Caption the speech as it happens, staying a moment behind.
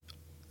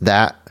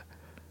that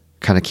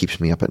kind of keeps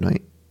me up at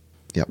night.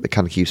 Yep, it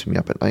kind of keeps me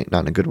up at night,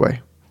 not in a good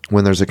way.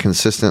 When there's a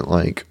consistent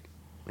like,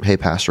 hey,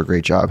 pastor,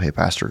 great job. Hey,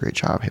 pastor, great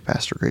job. Hey,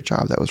 pastor, great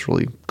job. That was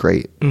really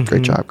great.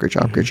 Great job, great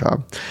job, great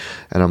job.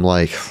 And I'm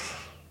like,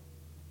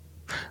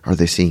 are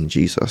they seeing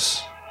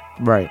Jesus?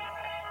 Right.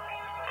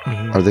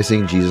 Are they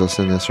seeing Jesus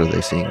in this, or are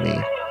they seeing me?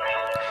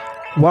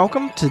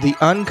 Welcome to the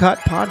Uncut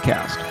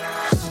Podcast.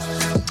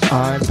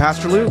 I'm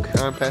Pastor Luke.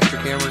 I'm Pastor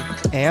Cameron.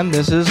 And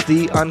this is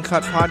the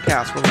Uncut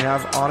Podcast, where we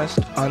have honest,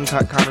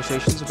 uncut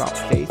conversations about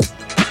faith,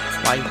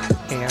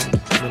 life, and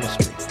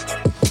ministry.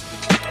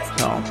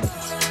 So,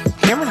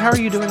 Cameron, how are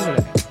you doing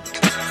today?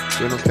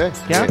 Doing okay.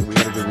 Yeah? We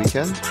had a good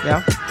weekend.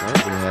 Yeah? We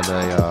had,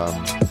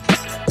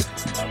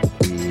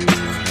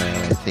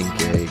 I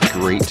think, a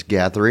great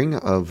gathering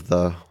of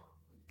the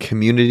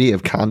community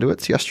of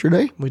conduits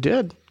yesterday. We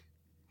did.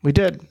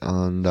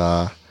 And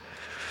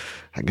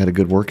I got a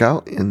good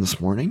workout in this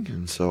morning,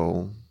 and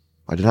so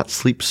I did not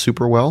sleep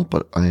super well,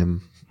 but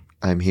I'm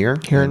here.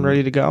 Here and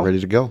ready to go? Ready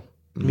to go.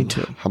 Me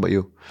too. How about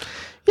you?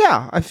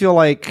 Yeah, I feel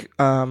like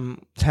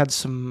had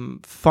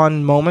some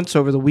fun moments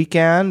over the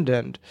weekend,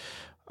 and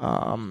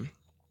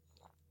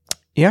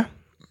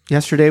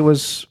yesterday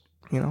was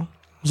a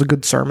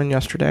good sermon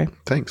yesterday.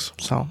 Thanks.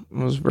 So it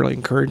was really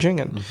encouraging,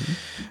 and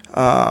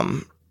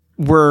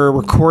we're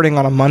recording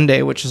on a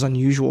Monday, which is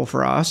unusual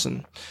for us,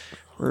 and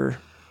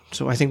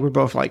so I think we're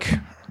both like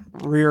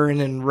rearing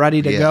and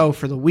ready to go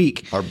for the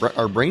week.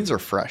 Our brains are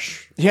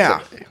fresh.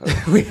 Yeah.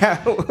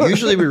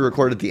 Usually we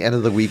record at the end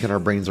of the week and our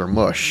brains are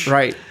mush.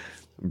 Right.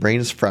 Brain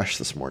is fresh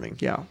this morning.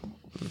 Yeah.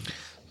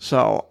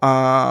 So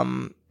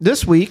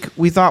this week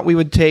we thought we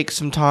would take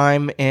some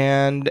time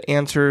and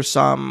answer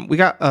some. We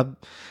got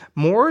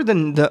more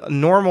than the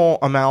normal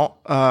amount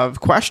of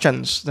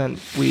questions than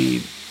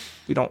we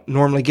don't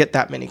normally get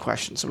that many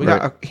questions. So we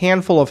got a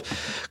handful of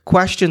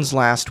questions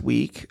last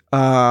week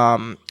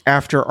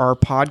after our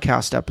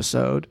podcast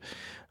episode.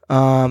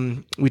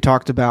 We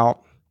talked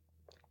about,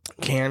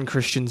 can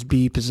Christians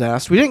be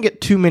possessed? We didn't get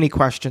too many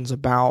questions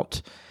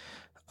about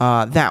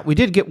that. We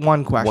did get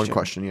one question. One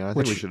question, yeah. I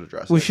think we should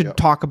address it. We should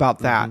talk about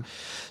that.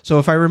 So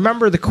if I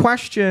remember, the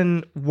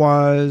question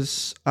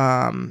was,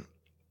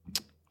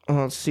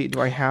 let's see, do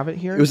I have it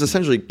here? It was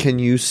essentially, can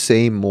you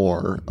say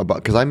more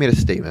about, because I made a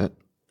statement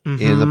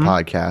in the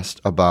podcast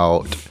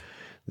about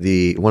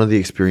one of the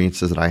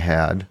experiences that I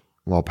had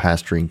while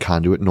pastoring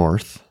Conduit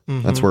North.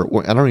 That's where,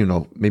 I don't even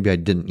know, maybe I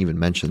didn't even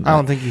mention that. I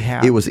don't think you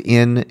have. It was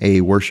in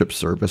a worship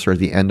service, or at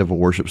the end of a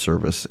worship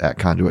service at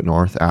Conduit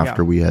North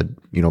after we had,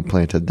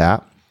 planted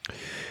that.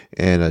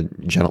 And a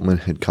gentleman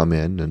had come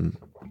in and,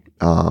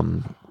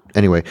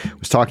 anyway,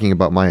 was talking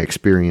about my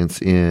experience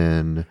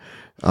in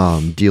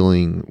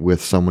interacting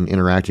with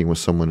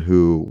someone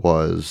who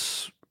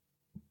was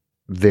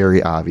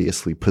very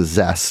obviously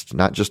possessed,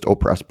 not just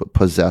oppressed, but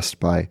possessed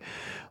by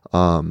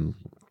a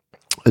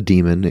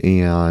demon.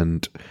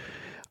 And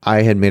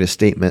I had made a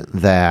statement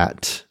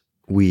that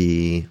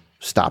we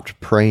stopped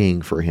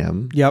praying for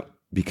him. Yep.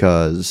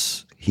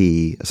 Because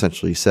he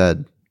essentially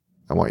said,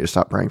 I want you to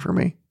stop praying for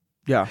me.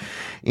 Yeah.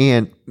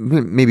 And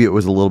maybe it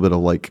was a little bit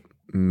of like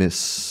I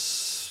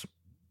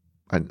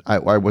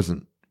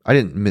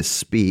didn't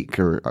misspeak,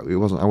 or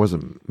I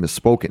wasn't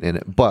misspoken in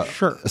it, but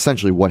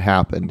essentially what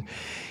happened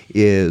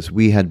is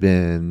we had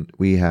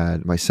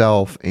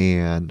myself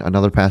and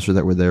another pastor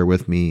that were there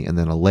with me, and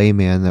then a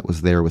layman that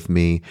was there with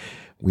me.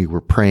 We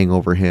were praying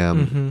over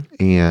him,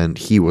 and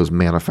he was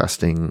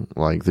manifesting,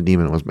 like the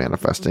demon was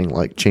manifesting,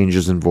 like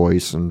changes in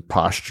voice and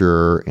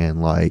posture,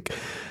 and like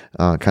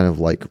kind of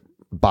like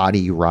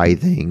body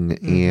writhing,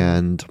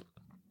 and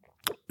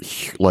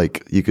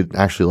like you could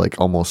actually like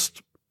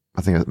almost,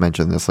 I think I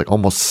mentioned this, like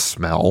almost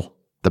smell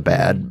the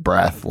bad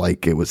breath.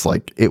 Like it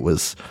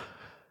was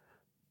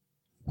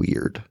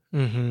weird.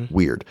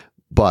 Weird.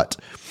 But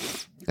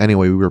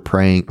anyway, we were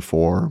praying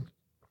for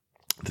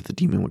that the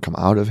demon would come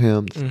out of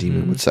him, that the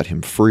demon would set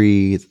him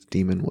free, that the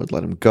demon would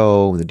let him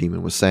go, and the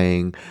demon was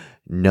saying,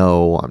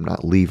 no, I'm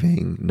not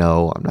leaving.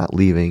 No, I'm not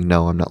leaving.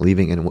 No, I'm not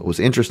leaving. And what was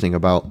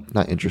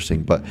not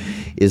interesting, but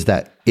is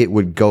that it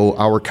would go,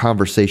 our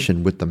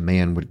conversation with the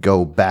man would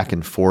go back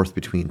and forth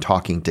between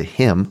talking to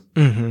him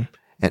and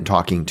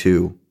talking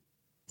to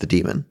the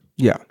demon.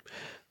 Yeah.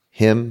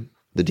 Him,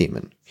 the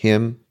demon.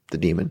 Him, the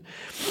demon.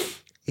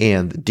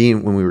 And the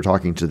demon, when we were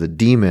talking to the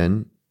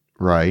demon,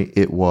 right,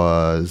 it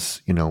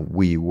was,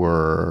 we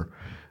were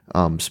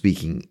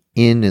speaking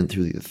in and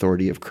through the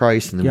authority of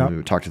Christ. And then when we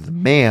would talk to the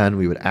man,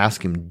 we would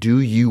ask him, do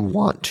you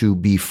want to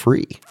be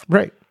free?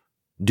 Right.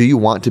 Do you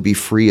want to be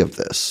free of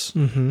this?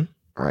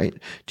 Right?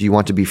 Do you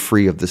want to be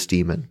free of this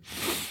demon?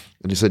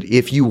 And he said,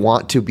 if you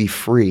want to be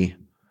free,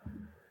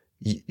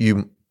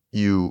 you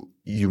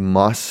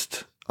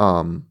must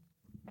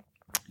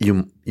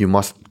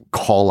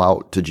call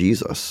out to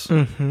Jesus.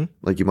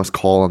 Like you must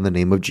call on the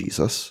name of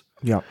Jesus.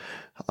 Yeah.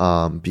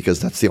 Because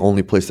that's the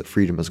only place that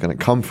freedom is going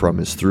to come from,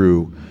 is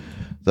through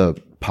the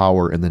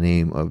power in the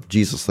name of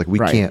Jesus. Like we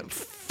can't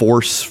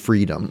force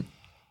freedom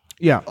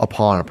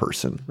upon a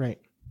person.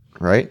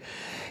 Right.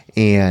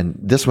 And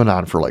this went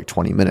on for like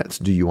 20 minutes.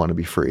 Do you want to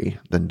be free?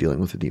 Then dealing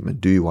with the demon.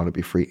 Do you want to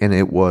be free? And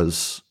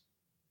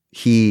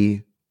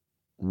he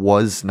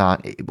was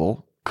not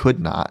able, could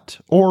not,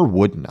 or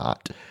would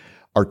not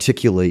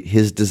articulate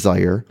his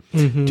desire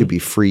to be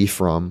free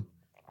from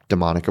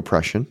demonic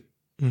oppression.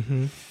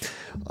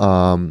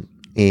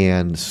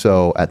 And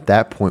so at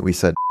that point we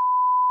said,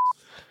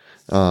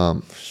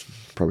 probably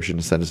shouldn't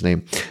have said his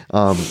name.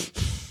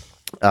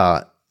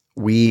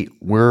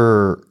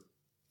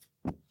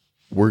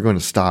 We're going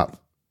to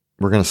stop.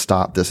 We're going to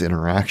stop this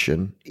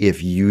interaction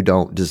if you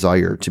don't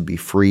desire to be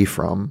free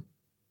from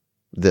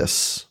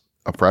this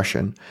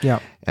oppression. Yeah.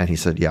 And he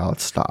said, yeah,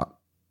 let's stop.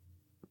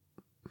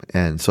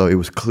 And so it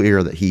was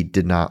clear that he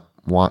did not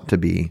want to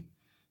be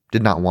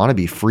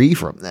free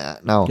from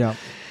that. Now, it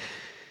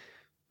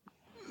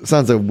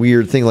sounds a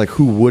weird thing. Like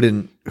who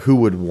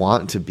would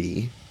want to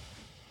be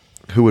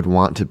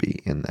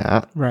in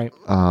that? Right.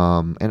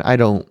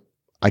 And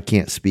I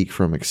can't speak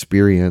from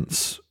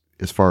experience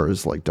as far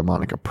as like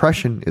demonic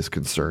oppression is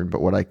concerned,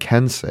 but what I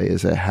can say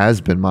is it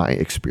has been my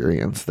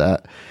experience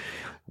that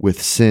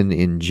with sin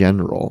in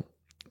general,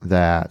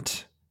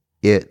 that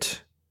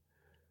it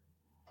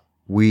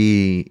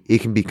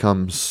can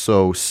become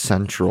so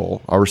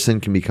central. Our sin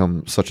can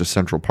become such a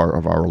central part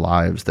of our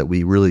lives that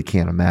we really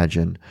can't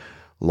imagine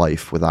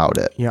life without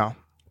it. Yeah.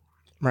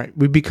 Right.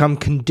 We become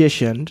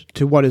conditioned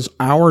to what is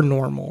our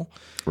normal.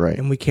 Right.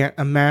 And we can't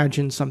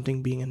imagine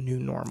something being a new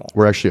normal.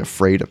 We're actually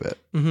afraid of it.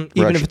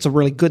 Even if it's a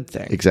really good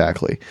thing.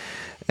 Exactly.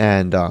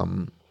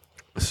 And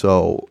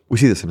so we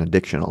see this in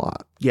addiction a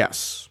lot.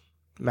 Yes.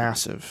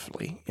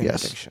 Massively in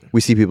addiction.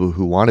 We see people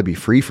who want to be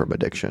free from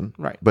addiction,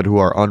 right, but who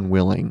are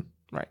unwilling,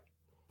 right,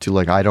 to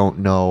like, I don't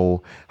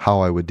know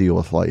how I would deal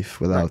with life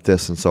without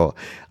this. And so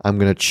I'm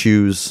going to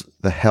choose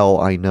the hell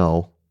I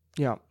know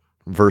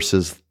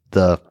versus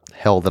the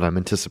hell that I'm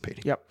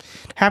anticipating. Yep.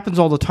 It happens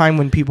all the time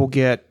when people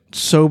get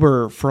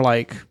sober for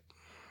like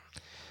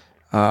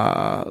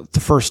the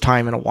first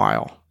time in a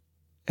while.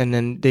 And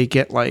then they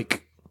get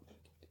like,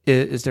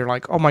 they're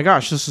like, oh my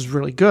gosh, this is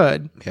really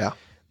good. Yeah.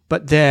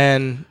 But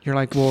then you're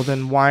like, well,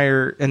 then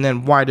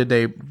why did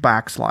they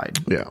backslide?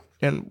 Yeah.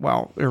 And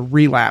or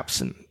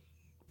relapse. And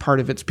part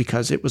of it's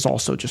because it was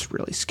also just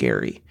really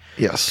scary.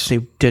 Yes. They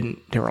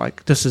were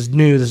like, this is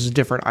new. This is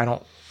different. I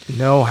don't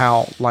know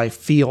how life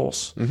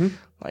feels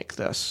like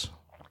this.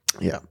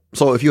 Yeah.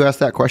 So if you asked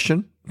that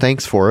question,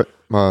 thanks for it.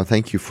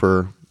 Thank you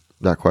for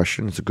that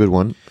question. It's a good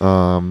one.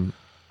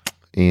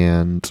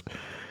 And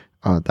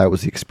that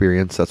was the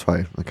experience. That's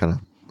why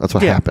that's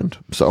what happened.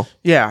 So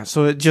yeah.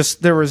 So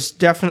there was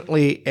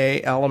definitely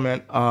a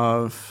element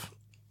of,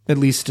 at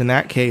least in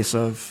that case,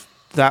 of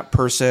that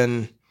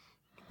person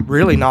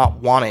really not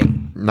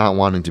wanting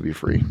to be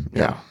free.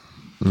 Yeah.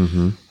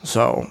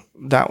 So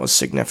that was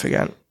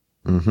significant.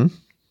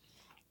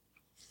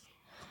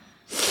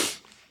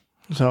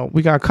 So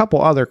we got a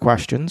couple other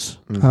questions.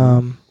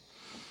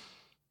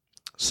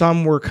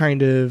 Some were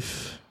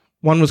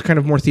one was kind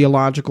of more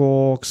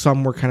theological.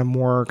 Some were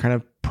more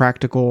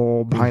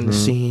practical, behind the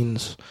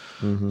scenes.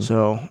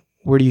 So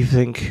where do you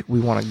think we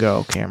want to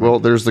go, Cameron? Well,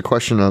 there's the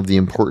question of the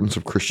importance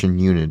of Christian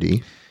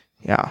unity.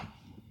 Yeah.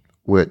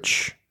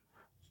 Which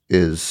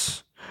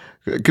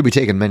could be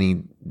taken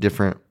many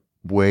different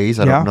ways.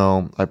 I don't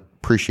know. I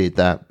appreciate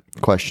that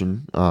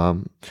question.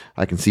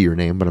 I can see your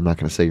name, but I'm not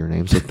going to say your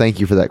name. So thank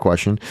you for that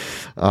question,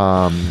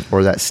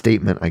 or that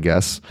statement, I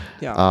guess.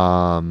 Yeah.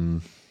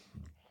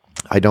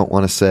 I don't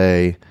want to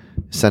say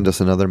send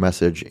us another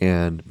message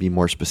and be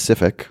more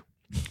specific,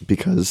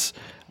 because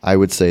I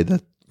would say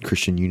that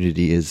Christian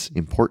unity is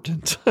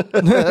important.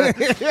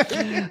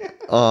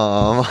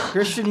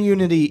 Christian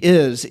unity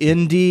is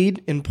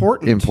indeed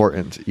important.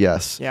 Important,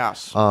 yes.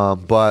 Yes.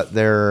 But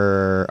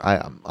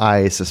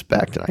I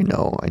suspect, and I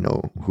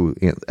know who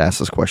asked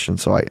this question,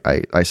 so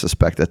I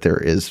suspect that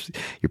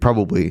you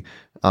probably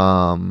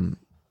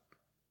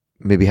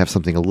maybe have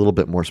something a little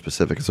bit more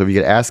specific. So if you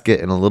could ask it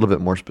in a little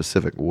bit more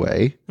specific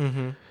way,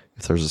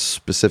 if there's a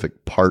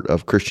specific part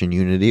of Christian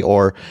unity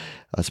or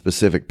a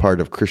specific part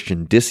of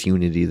Christian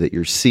disunity that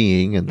you're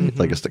seeing and you'd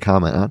like us to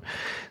comment on,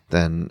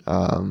 then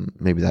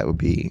maybe that would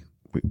be,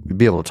 we'd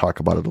be able to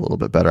talk about it a little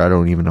bit better. I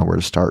don't even know where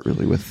to start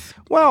really with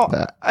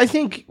that. I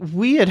think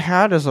we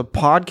had as a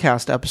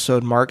podcast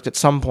episode marked at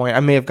some point. I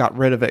may have got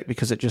rid of it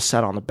because it just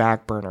sat on the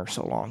back burner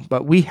so long,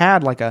 but we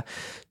had like a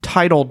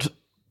titled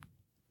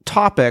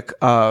topic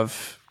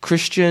of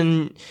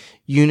Christian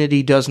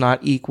unity does not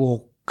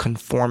equal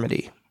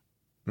conformity.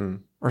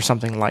 Or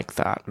something like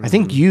that. I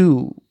think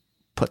you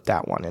put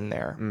that one in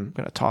there. I'm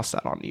going to toss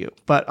that on to you.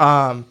 But,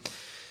 I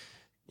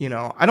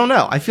don't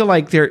know. I feel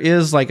like there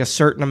is like a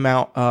certain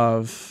amount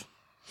of,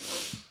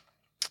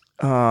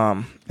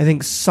 I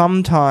think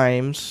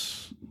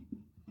sometimes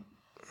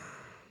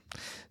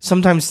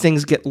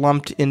things get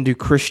lumped into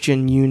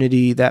Christian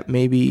unity that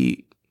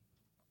maybe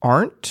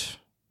aren't.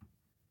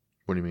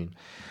 What do you mean?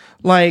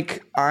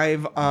 Like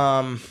I've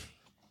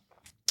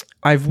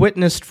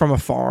witnessed from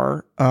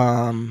afar,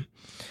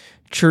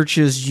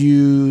 churches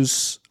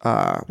use,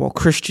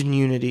 Christian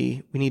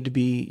unity. We need to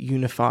be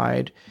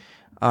unified.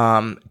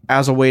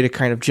 as a way to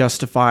kind of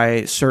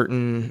justify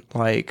certain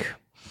like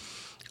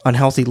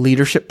unhealthy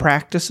leadership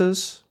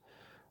practices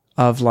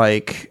of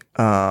like,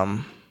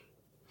 it's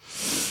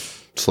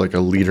like a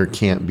leader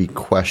can't be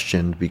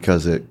questioned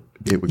because it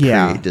would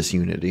create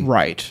disunity.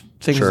 Right.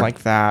 Things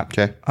like that.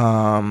 Okay.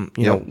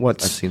 You know,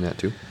 I've seen that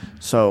too.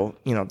 So,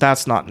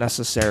 that's not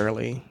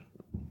necessarily,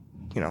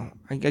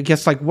 I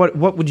guess like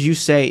what would you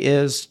say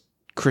is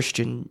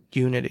Christian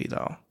unity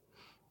though?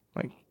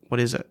 Like, what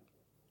is it?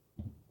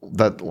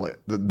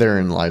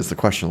 Therein lies the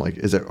question. Like,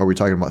 are we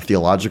talking about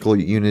theological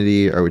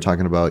unity? Are we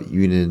talking about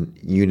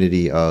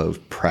unity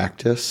of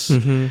practice?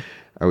 Mm-hmm.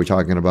 Are we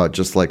talking about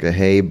just like a,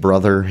 hey,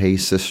 brother, hey,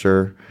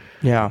 sister?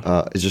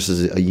 Yeah. It's just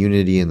a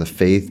unity in the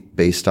faith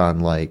based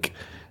on like,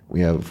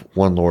 we have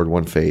one Lord,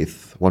 one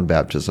faith, one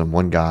baptism,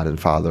 one God and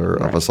Father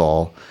of us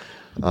all.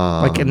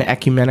 Like an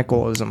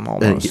ecumenicalism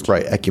almost.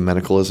 Right,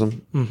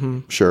 ecumenicalism.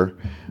 Mm-hmm. Sure.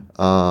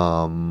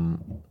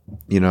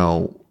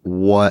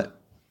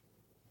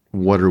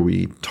 What are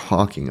we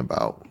talking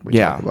about when we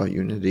talk about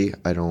unity?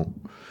 I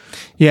don't...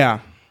 Yeah.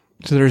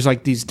 So there's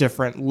like these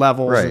different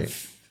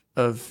levels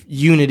of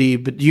unity,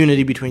 but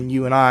unity between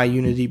you and I,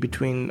 unity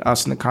between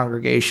us and the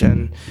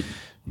congregation,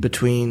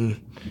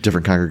 between...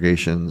 different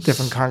congregations.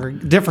 Different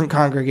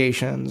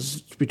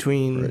congregations,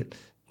 between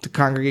the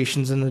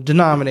congregations and the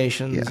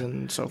denominations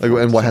and so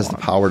forth. And what has the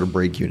power to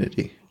break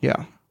unity?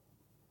 Yeah.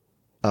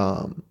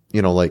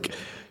 Like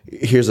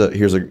here's a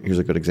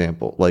good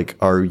example. Like,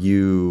 would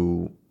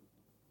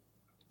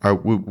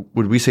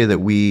we say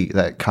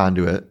that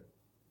conduit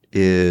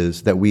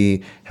is that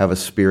we have a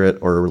spirit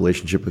or a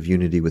relationship of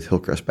unity with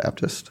Hillcrest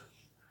Baptist?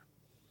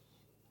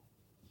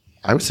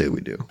 I would say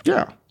we do.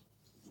 Yeah.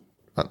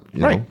 I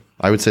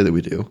would say that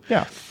we do.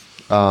 Yeah.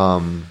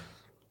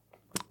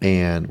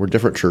 And we're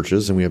different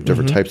churches, and we have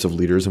different types of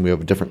leaders, and we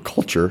have a different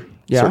culture,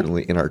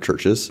 certainly in our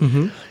churches.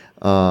 Mm-hmm.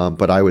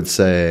 But I would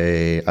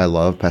say I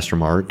love Pastor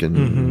Mark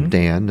and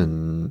Dan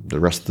and the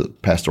rest of the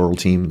pastoral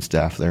team and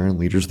staff there and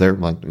leaders there.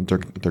 Like,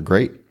 they're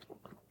great.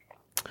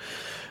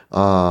 We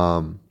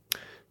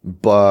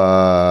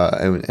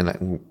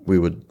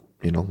would,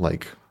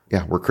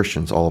 we're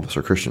Christians. All of us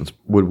are Christians.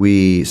 Would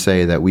we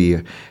say that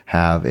we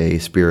have a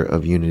spirit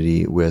of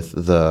unity with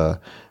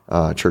the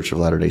Church of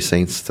Latter-day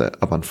Saints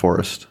up on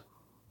Forest?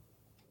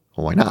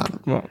 Well, why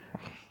not? Well,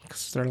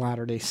 because they're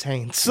Latter-day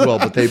Saints. Well,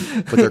 but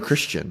they're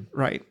Christian,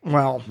 right?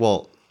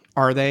 Well,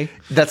 are they?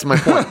 That's my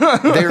point.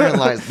 Therein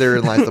lies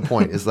the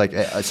point. Is like,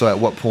 so at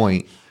what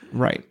point?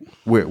 Right.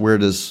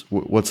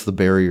 What's the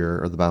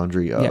barrier or the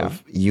boundary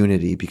of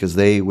unity? Because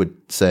they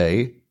would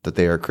say that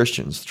they are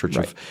Christians, Church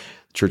of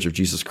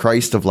Jesus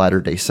Christ of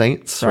Latter-day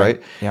Saints,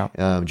 right? Yeah.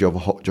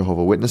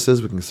 Jehovah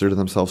Witnesses would consider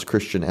themselves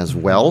Christian as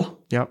well.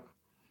 Yep.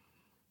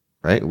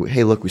 Right.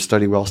 Hey, look, we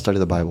study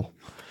the Bible.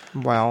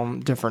 Well,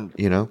 different.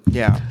 Yeah.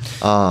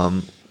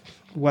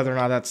 Whether or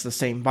not that's the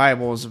same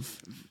Bible is.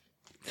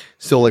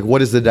 So, like,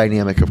 what is the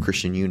dynamic of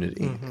Christian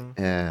unity? Mm-hmm.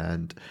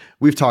 And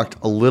we've talked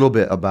a little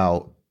bit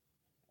about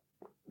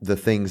the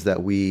things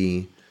that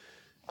we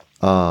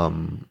are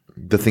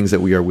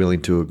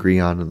willing to agree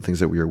on and the things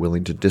that we are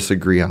willing to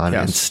disagree on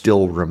and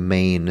still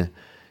remain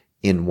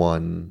in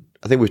one.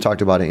 I think we've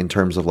talked about it in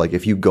terms of like,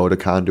 if you go to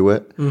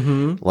Conduit,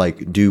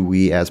 like, do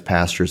we as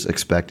pastors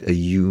expect a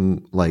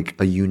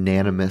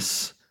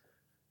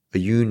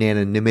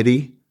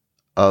unanimity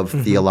of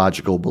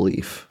theological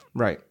belief?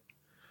 Right.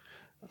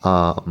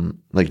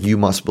 Like, you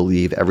must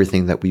believe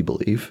everything that we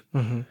believe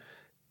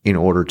in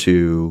order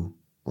to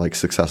like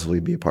successfully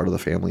be a part of the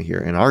family here.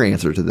 And our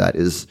answer to that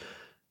is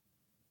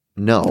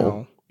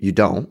no, you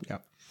don't. Yeah.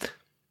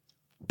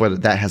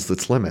 But that has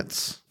its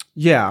limits.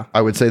 Yeah.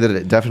 I would say that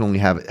it definitely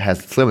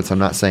has its limits. I'm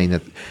not saying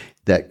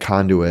that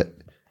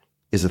Conduit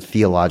is a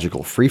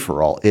theological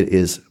free-for-all. It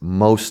is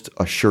most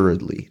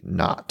assuredly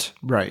not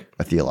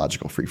a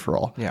theological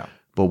free-for-all. Yeah.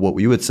 But what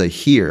we would say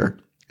here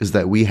is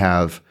that we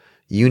have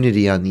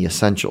unity on the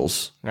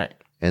essentials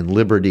and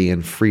liberty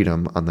and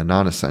freedom on the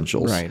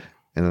non-essentials. Right.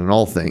 And in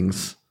all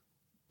things,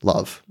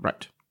 love.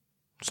 Right.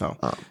 So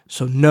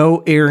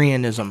no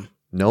Arianism.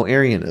 No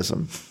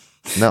Arianism.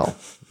 No.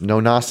 No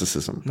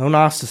Gnosticism. No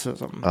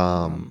Gnosticism.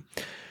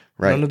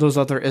 Right. None of those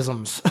other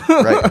isms.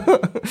 Right.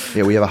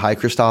 Yeah, we have a high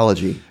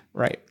Christology.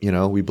 Right.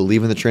 We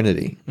believe in the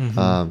Trinity.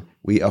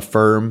 We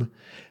affirm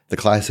the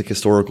classic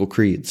historical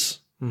creeds.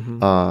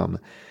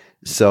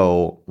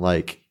 So,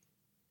 like,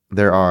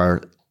 there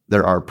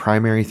are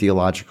primary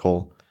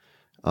theological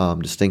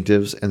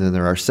distinctives, and then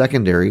there are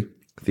secondary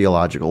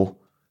theological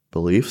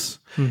beliefs.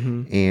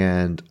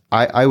 And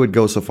I would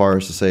go so far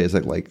as to say is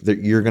that, like, that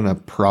you're going to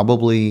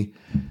probably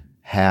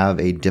have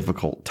a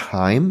difficult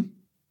time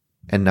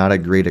and not a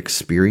great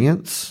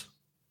experience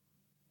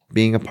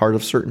being a part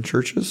of certain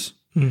churches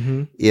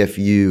if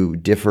you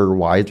differ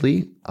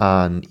widely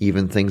on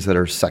even things that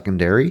are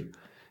secondary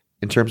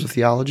in terms of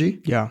theology.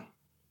 Yeah.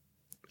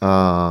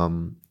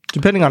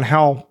 Depending on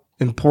how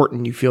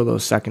important you feel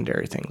those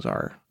secondary things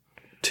are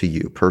to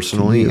you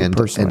personally, and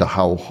to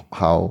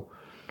how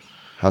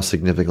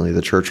significantly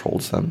the church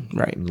holds them,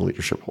 right, and the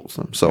leadership holds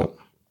them. So,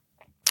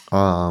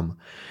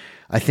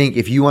 I think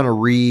if you want to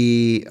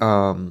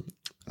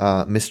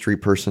mystery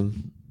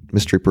person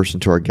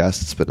to our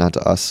guests, but not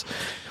to us,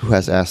 who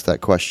has asked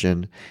that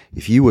question,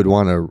 if you would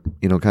want to,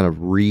 kind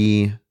of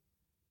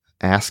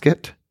re-ask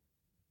it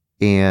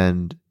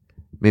and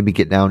maybe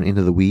get down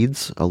into the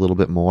weeds a little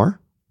bit more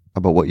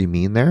about what you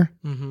mean there,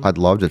 I'd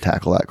love to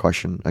tackle that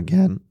question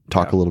again,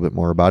 talk a little bit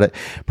more about it.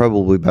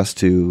 Probably best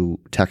to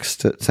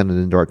send it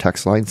into our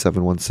text line,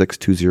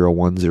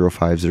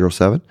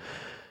 716-201-0507,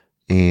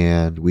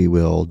 and we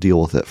will deal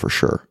with it for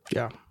sure.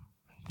 Yeah.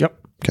 Yep.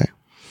 Okay.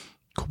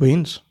 Cool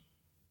beans.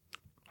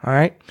 All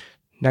right.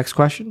 Next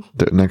question.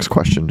 The next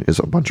question is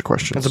a bunch of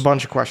questions. It's a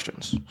bunch of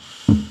questions.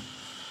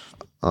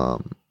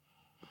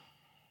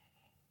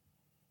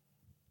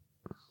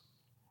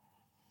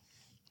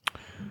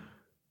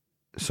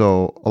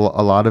 So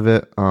a lot of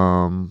it,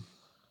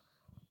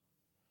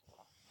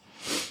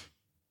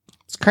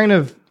 it's kind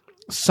of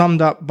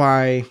summed up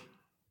by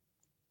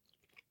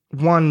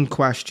one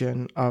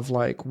question of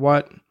like,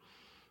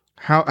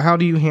 how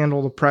do you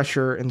handle the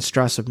pressure and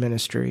stress of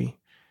ministry?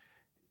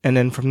 And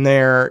then from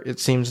there, it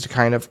seems to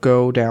kind of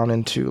go down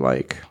into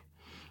like,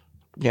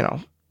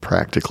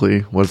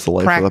 practically, what does the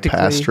life of a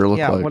pastor look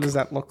like? What does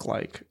that look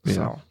like? Yeah.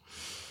 So,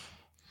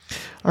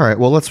 all right.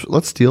 Well,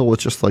 let's deal with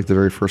just like the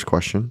very first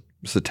question.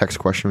 It's a text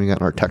question we got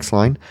in our text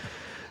line.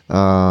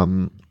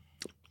 And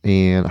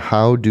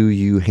how do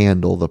you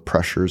handle the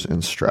pressures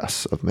and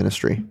stress of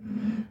ministry?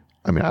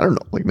 I mean, I don't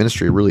know. Like,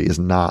 ministry really is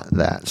not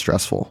that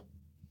stressful.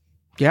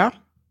 Yeah.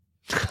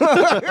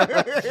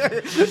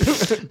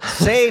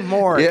 Say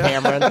more,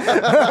 Cameron.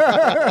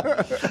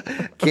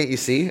 Can't you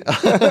see?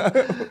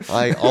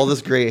 All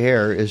this gray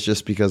hair is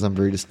just because I'm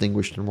very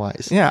distinguished and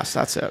wise. Yes,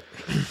 that's it.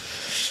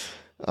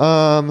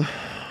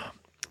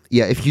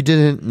 Yeah, if you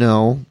didn't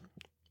know,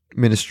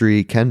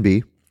 ministry can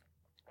be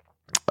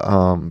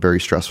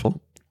very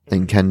stressful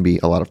and can be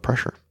a lot of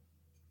pressure.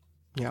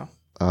 Yeah.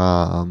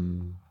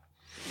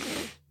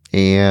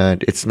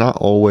 And it's not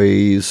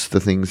always the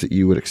things that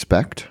you would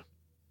expect.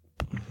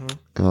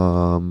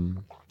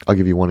 I'll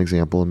give you one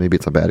example, and maybe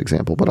it's a bad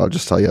example, but I'll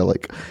just tell you,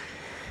 like,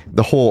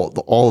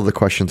 all of the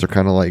questions are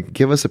kind of like,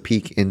 give us a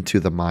peek into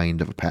the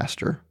mind of a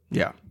pastor.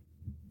 Yeah.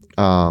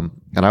 And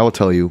I will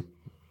tell you,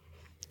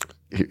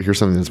 here's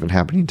something that's been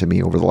happening to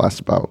me over the last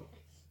about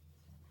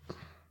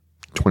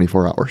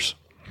 24 hours.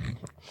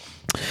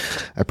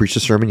 I preached a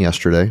sermon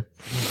yesterday,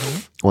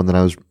 one that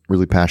I was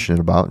really passionate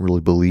about and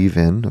really believe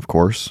in, of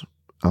course,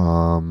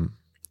 and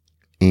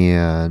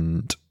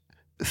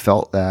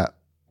felt that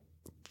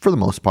for the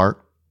most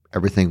part,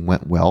 everything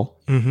went well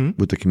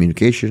with the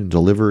communication,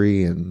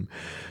 delivery, and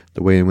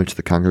the way in which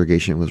the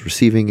congregation was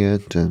receiving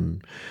it,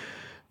 and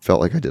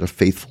felt like I did a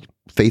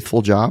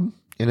faithful job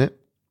in it.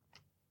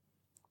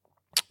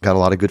 Got a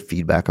lot of good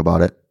feedback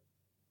about it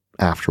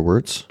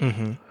afterwards.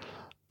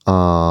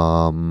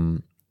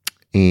 And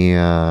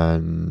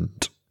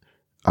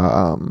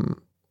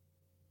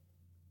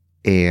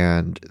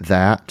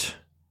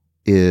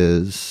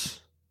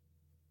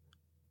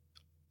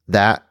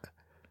that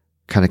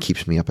kind of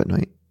keeps me up at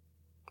night.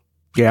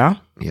 Yeah?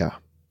 Yeah.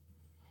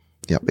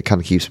 Yep. It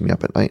kind of keeps me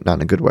up at night, not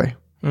in a good way.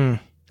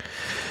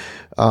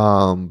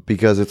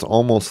 Because it's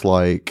almost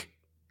like,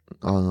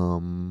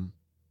 one,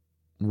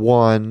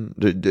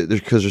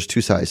 because there's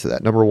two sides to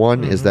that. Number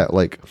one is that,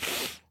 like,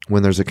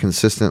 when there's a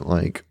consistent,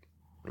 like,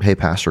 hey,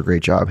 pastor,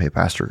 great job. Hey,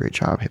 pastor, great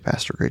job. Hey,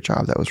 pastor, great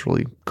job. That was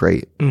really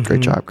great.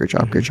 Great job. Great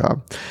job. Great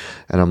job.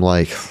 And I'm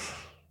like,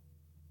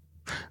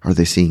 are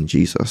they seeing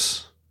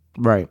Jesus?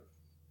 Right.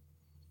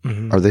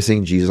 Are they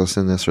seeing Jesus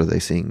in this, or are they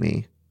seeing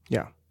me?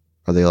 Yeah.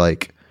 Are they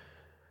like...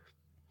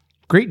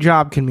 Great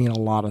job can mean a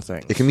lot of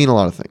things. It can mean a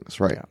lot of things,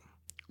 right? Yeah.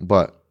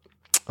 But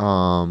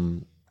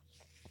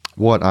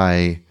what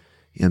I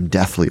am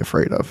deathly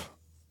afraid of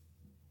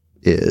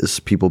is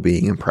people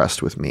being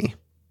impressed with me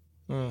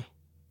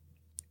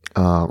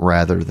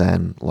rather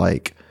than,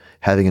 like,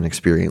 having an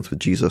experience with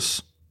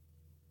Jesus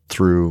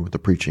through the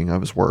preaching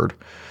of his word.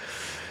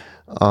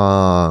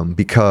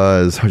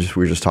 Because we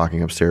were just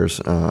talking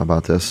upstairs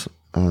about this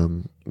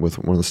with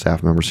one of the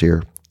staff members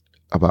here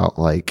about,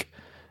 like,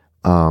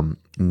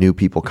 new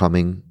people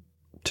coming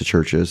to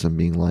churches and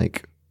being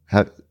like,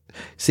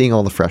 seeing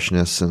all the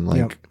freshness and,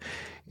 like,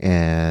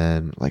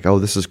 and like, oh,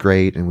 this is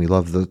great, and we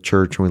love the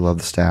church and we love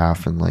the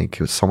staff, and, like,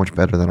 it was so much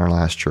better than our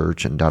last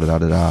church, and da da da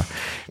da da.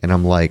 And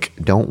I'm like,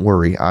 don't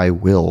worry, I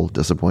will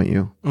disappoint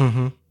you.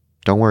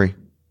 Don't worry,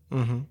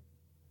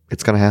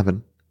 it's gonna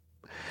happen.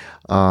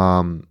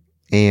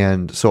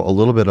 And so a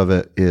little bit of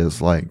it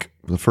is like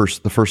the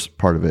first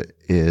part of it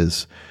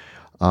is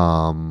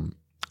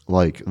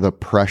like the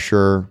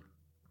pressure.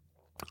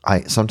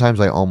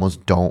 Sometimes I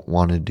almost don't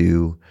want to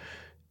do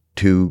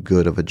too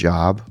good of a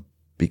job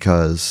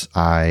because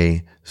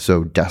I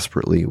so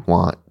desperately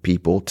want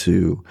people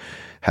to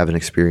have an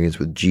experience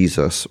with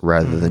Jesus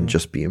rather than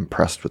just be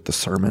impressed with the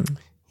sermon.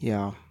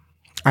 Yeah.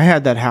 I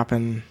had that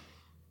happen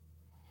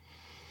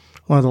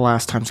one of the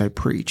last times I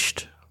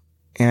preached,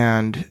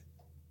 and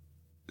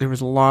there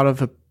was a lot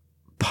of a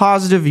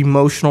positive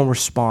emotional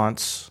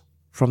response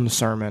from the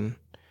sermon.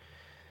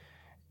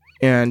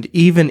 And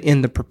even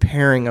in the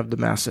preparing of the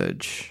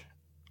message,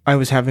 I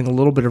was having a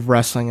little bit of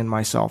wrestling in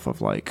myself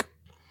of like,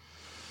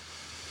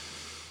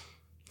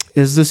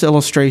 is this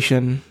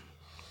illustration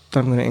that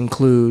I'm going to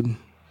include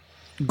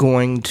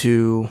going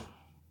to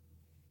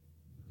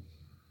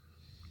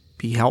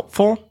be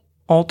helpful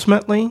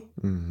ultimately?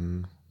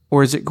 Mm-hmm.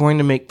 Or is it going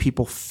to make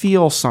people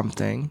feel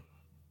something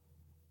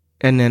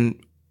and then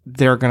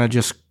they're going to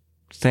just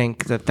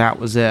think that that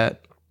was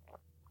it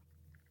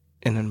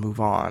and then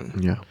move on?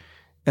 Yeah.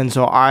 And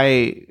so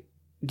I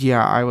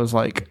was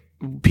like,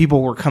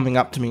 people were coming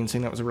up to me and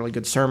saying that was a really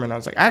good sermon. I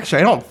was like,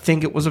 actually, I don't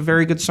think it was a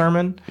very good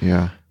sermon.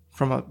 Yeah.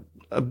 From I don't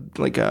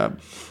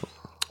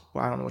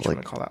know what you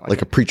want to call that.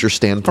 Like a preacher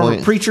standpoint.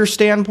 From a preacher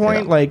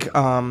standpoint,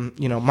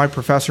 yeah. My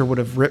professor would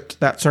have ripped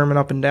that sermon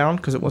up and down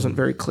because it wasn't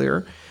very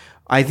clear.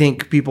 I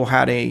think people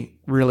had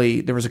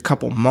there was a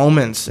couple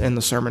moments in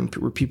the sermon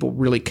where people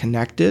really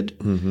connected.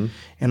 Mm-hmm.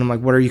 And I'm like,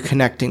 what are you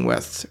connecting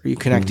with? Are you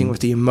connecting with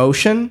the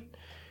emotion?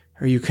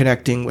 Are you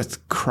connecting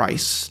with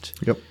Christ?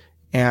 Yep.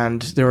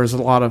 And there was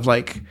a lot of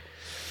like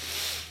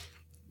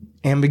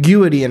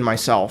ambiguity in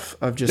myself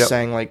of just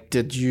saying like,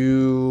 did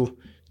you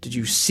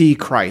see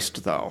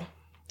Christ though?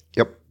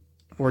 Yep.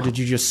 Or did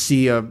you just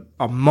see a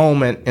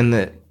moment in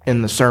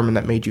the sermon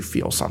that made you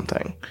feel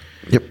something?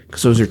 Yep.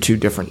 Because those are two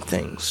different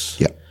things.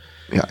 Yeah.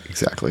 Yeah,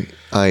 exactly.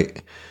 I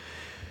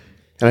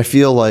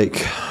feel like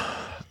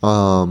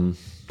what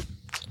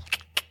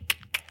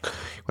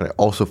I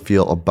also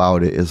feel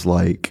about it is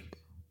like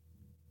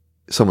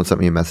someone sent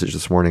me a message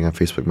this morning on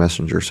Facebook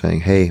Messenger saying,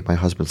 "Hey, my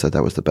husband said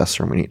that was the best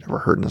sermon he'd ever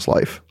heard in his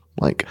life."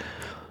 Like,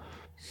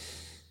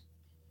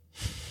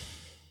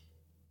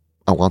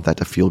 I want that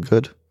to feel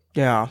good.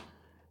 Yeah.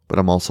 But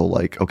I'm also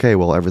like, okay,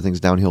 well,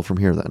 everything's downhill from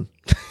here then.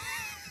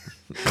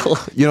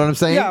 You know what I'm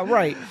saying? Yeah,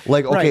 right.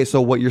 Like, okay, right.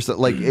 So what you're saying,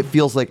 like, it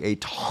feels like a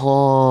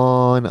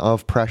ton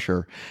of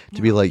pressure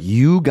to be like,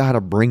 you got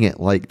to bring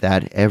it like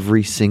that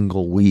every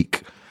single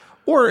week.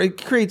 Or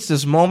it creates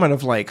this moment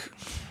of like,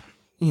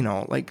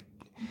 like,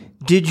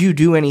 did you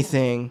do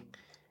anything,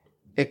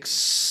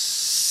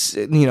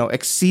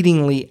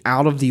 exceedingly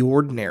out of the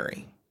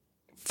ordinary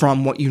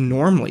from what you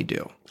normally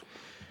do?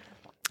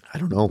 I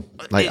don't know.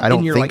 Like, I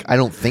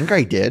don't think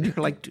I did. You're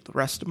like, do the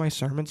rest of my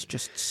sermons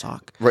just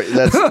suck? Right.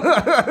 That's,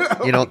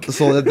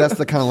 so that's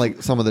the kind of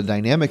like some of the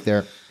dynamic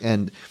there.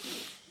 And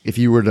if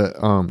you were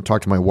to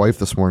talk to my wife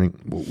this morning,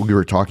 we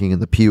were talking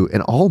in the pew,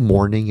 and all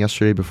morning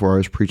yesterday before I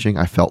was preaching,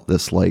 I felt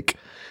this like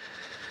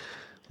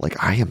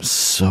I am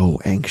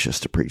so anxious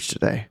to preach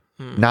today.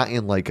 Not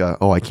in like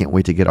I can't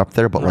wait to get up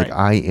there, but like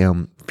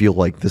feel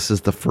like this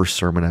is the first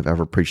sermon I've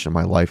ever preached in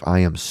my life.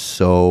 I am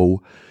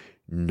so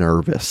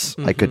nervous.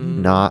 I could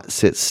not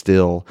sit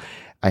still.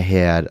 I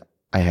had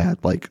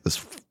like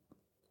this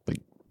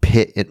like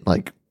pit in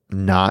like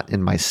knot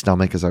in my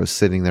stomach as I was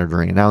sitting there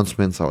during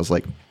announcements. I was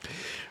like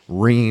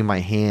wringing my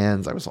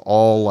hands. I was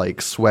all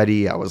like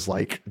sweaty. I was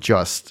like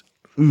just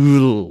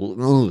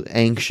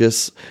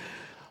anxious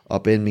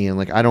up in me. And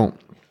like, I don't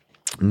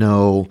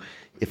know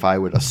if I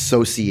would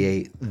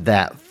associate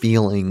that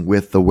feeling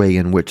with the way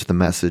in which the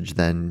message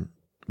then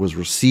was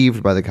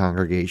received by the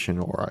congregation,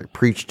 or I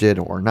preached it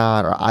or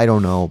not, or I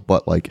don't know,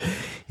 but like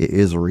it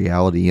is a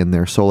reality in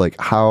there. So like,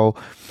 how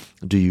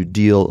do you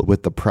deal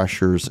with the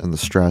pressures and the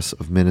stress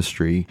of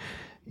ministry?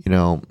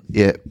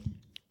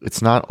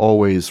 It's not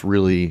always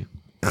really,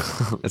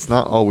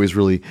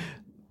 the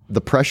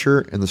pressure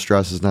and the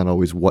stress is not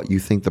always what you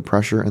think the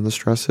pressure and the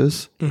stress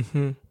is.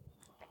 Mm-hmm.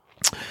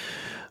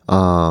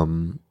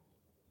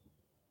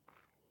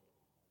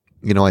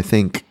 I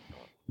think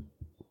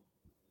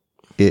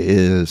it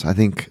is,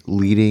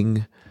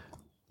 leading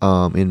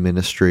in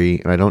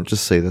ministry, and I don't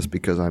just say this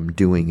because I'm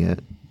doing it.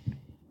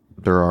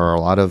 There are a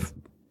lot of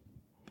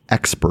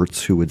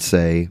experts who would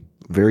say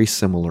very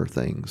similar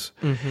things,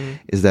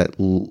 is that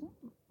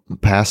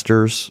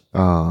pastors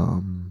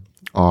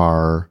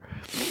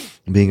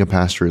being a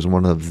pastor is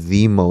one of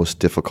the most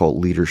difficult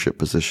leadership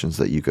positions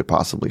that you could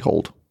possibly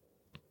hold.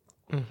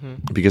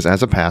 Because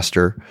as a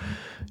pastor,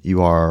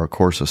 you are, of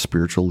course, a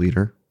spiritual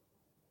leader.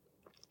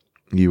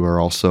 You are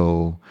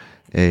also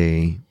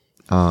a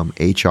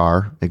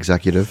HR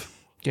executive.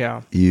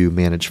 Yeah. You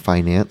manage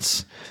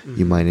finance.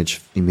 You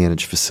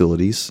manage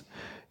facilities.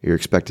 You're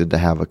expected to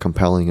have a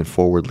compelling and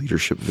forward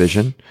leadership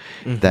vision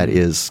that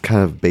is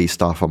kind of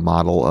based off a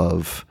model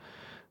of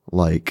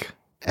like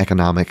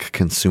economic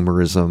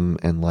consumerism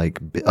and like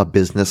a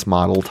business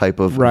model type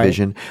of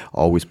vision,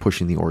 always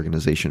pushing the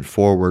organization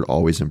forward,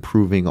 always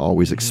improving,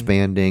 always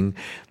expanding.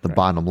 The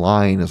bottom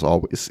line is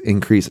always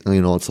increasing.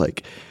 It's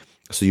like,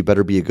 so you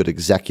better be a good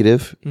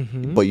executive,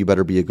 but you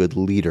better be a good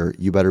leader.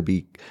 You better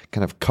be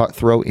kind of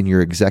cutthroat in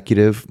your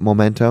executive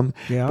momentum,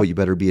 but you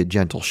better be a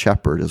gentle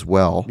shepherd as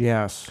well.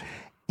 Yes.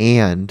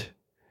 And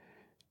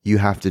you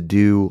have to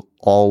do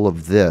all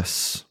of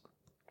this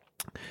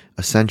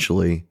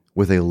essentially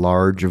with a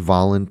large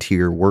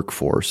volunteer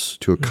workforce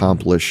to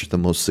accomplish the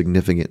most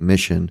significant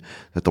mission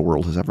that the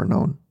world has ever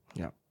known.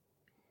 Yeah.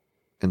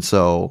 And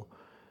so...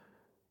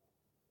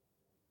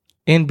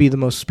 And be the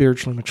most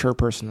spiritually mature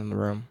person in the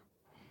room.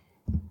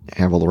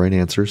 have all the right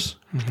answers.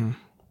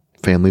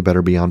 Family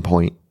better be on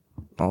point.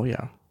 Oh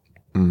yeah.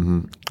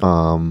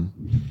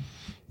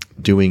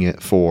 Doing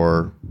it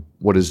for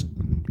what is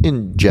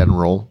in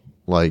general,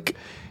 like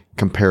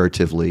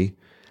comparatively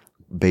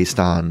based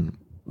on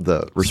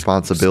the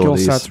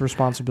responsibilities, skill sets,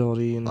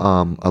 responsibility, and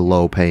a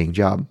low paying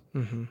job.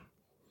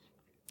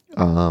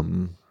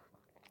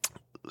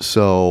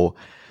 So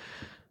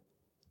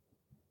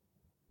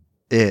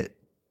there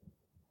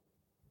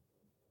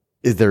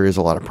is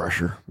a lot of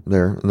pressure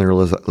there, and there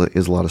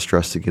is a lot of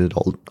stress to get it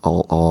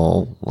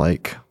all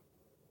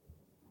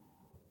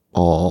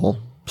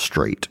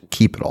straight,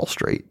 keep it all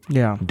straight.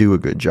 Yeah. Do a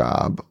good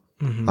job.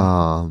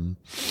 And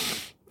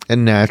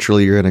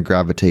naturally you're going to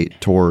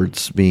gravitate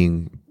towards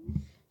being,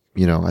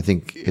 I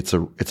think it's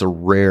a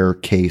rare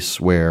case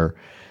where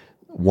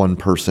one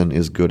person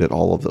is good at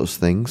all of those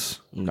things.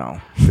 No.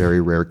 Very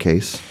rare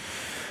case.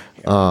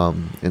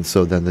 And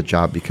so then the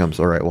job becomes,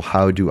 all right, well,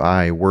 how do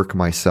I work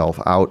myself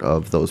out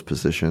of those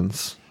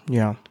positions?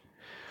 Yeah.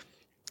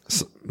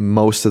 So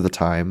most of the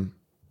time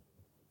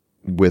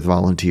with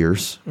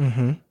volunteers.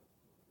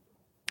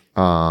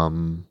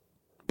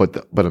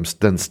 But I'm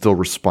then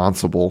still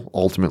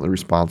ultimately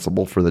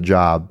responsible for the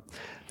job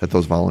that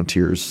those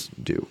volunteers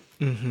do.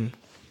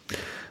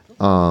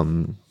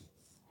 And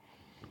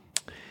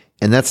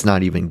that's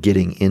not even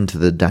getting into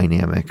the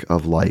dynamic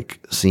of like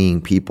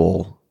seeing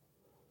people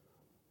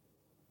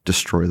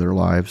destroy their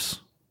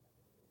lives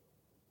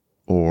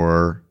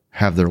or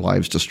have their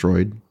lives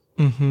destroyed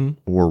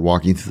or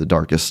walking through the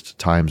darkest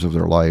times of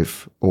their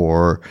life,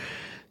 or,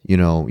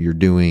 you're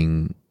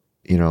doing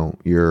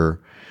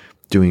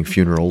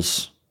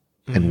funerals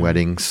and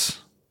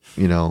weddings,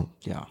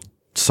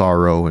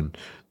 sorrow and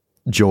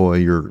joy.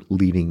 You're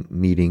leading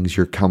meetings,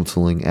 you're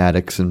counseling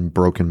addicts and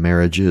broken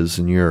marriages,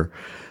 and you're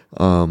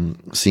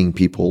seeing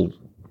people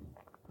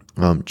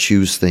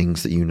choose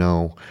things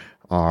that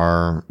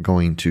are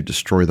going to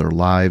destroy their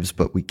lives,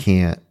 but we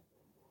can't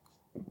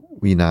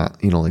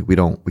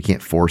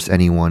force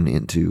anyone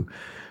into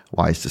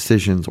wise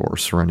decisions or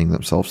surrendering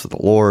themselves to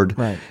the Lord.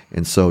 Right.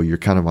 And so you're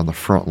kind of on the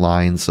front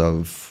lines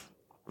of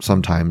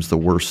sometimes the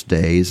worst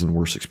days and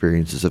worst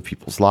experiences of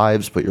people's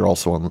lives, but you're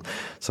also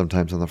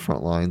sometimes on the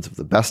front lines of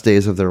the best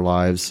days of their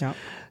lives. Yep.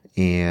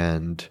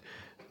 And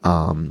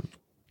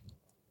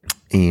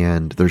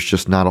there's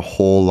just not a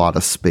whole lot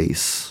of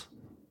space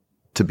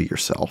to be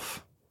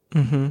yourself.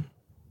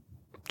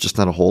 Just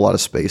not a whole lot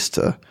of space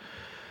to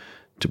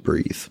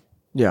breathe.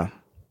 Yeah.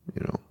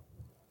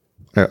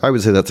 I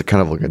would say that's a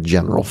kind of like a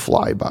general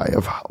flyby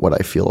of what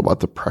I feel about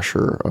the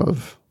pressure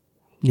of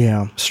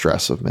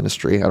stress of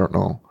ministry. I don't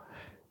know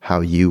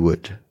how you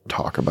would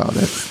talk about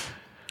it.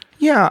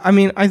 Yeah, I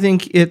mean, I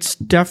think it's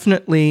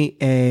definitely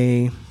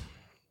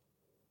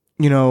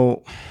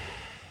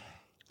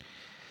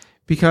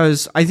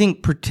because I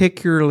think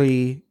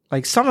particularly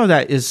like some of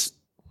that is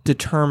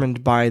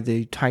determined by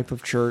the type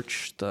of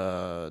church,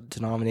 the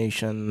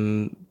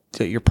denomination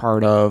that you're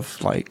part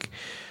of. Like,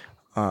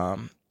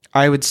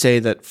 I would say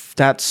that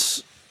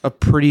that's a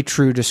pretty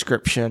true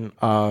description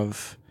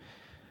of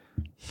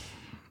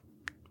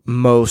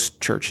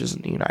most churches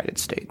in the United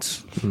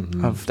States,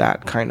 of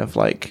that kind of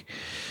like,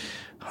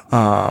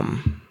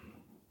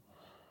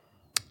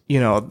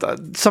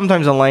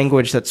 sometimes a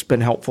language that's been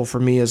helpful for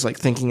me is like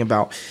thinking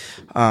about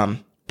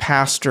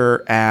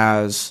pastor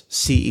as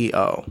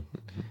CEO,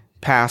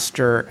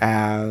 pastor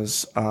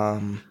as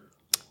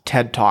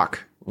TED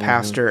Talk,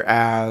 pastor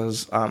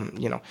as,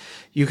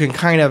 you can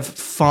kind of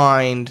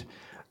find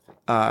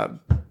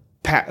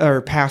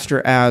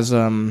pastor as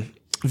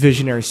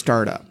visionary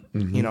startup.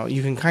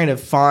 You can kind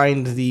of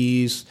find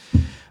these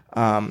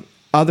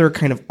other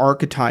kind of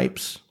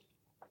archetypes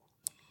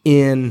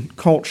in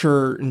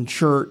culture and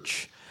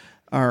church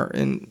or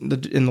in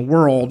the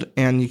world,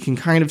 and you can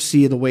kind of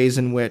see the ways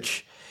in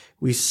which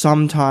we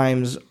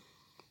sometimes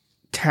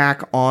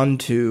tack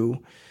onto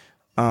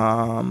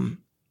the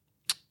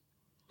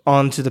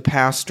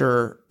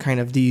pastor kind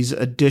of these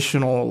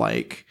additional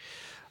like,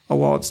 oh,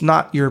 well, it's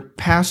not your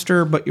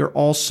pastor, but you're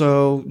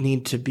also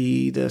need to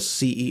be the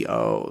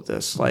CEO,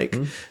 this like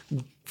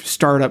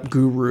startup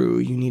guru.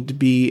 You need to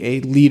be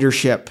a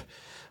leadership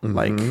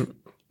like,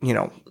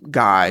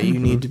 guy. You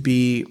need to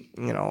be,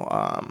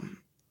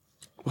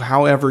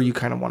 however you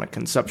kind of want to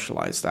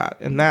conceptualize that.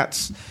 And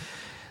that's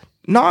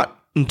not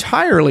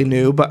entirely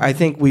new, but I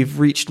think we've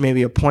reached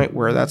maybe a point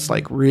where that's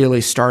like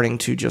really starting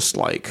to just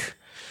like,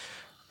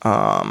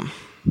 I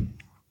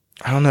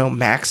don't know,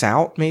 max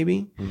out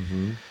maybe.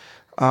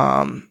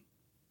 I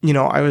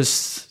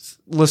was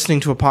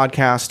listening to a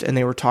podcast and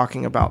they were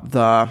talking about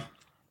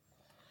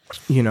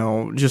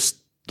just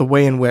the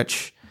way in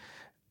which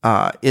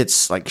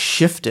it's like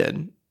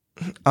shifted.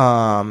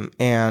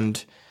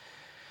 And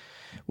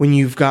when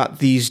you've got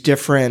these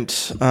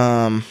different,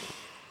 like,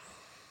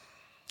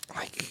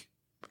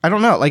 I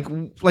don't know,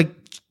 like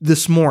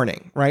this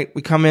morning, right?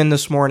 We come in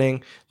this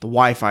morning, the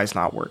Wi-Fi is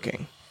not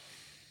working.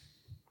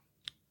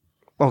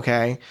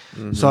 Okay.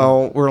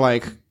 So we're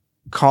like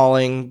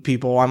calling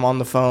people. I'm on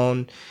the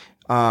phone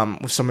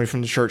with somebody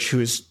from the church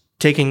who is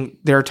taking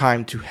their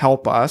time to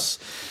help us.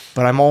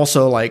 But I'm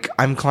also like,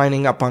 I'm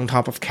climbing up on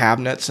top of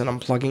cabinets and I'm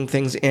plugging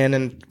things in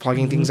and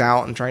plugging things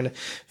out and trying to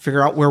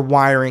figure out where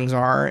wirings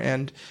are.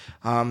 And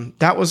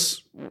that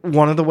was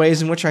one of the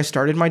ways in which I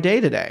started my day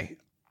today.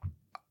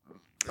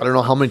 I don't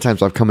know how many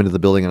times I've come into the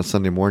building on a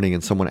Sunday morning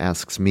and someone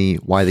asks me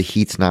why the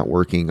heat's not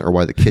working or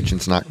why the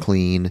kitchen's not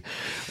clean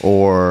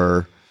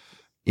or,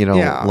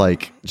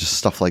 like just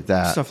stuff like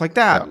that. Stuff like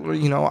that.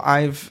 Yeah.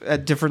 I've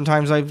at different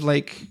times I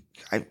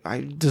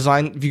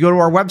designed, if you go to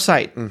our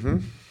website,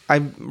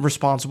 I'm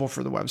responsible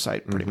for the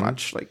website pretty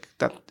much. Like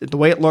that, the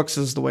way it looks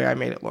is the way I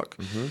made it look.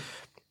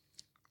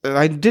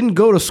 I didn't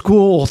go to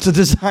school to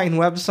design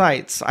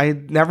websites. I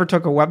never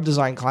took a web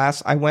design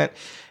class. I went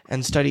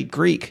and studied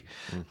Greek,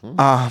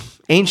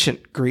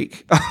 ancient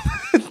Greek.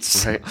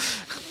 Right.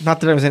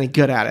 Not that I was any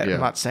good at it. Yeah.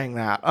 I'm not saying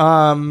that.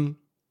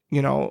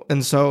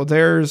 And so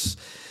there's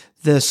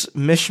this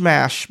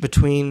mishmash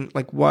between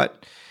like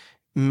what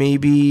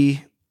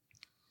maybe.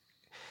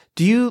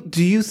 Do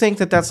you think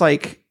that that's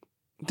like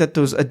that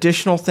those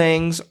additional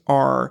things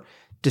are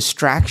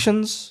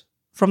distractions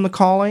from the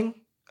calling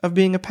of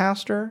being a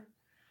pastor?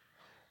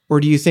 Or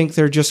do you think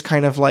they're just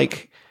kind of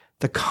like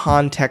the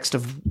context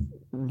of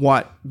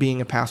what being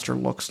a pastor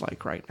looks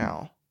like right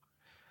now?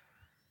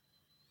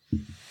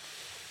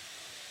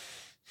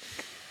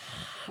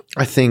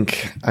 This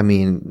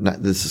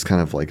is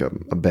kind of like a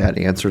bad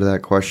answer to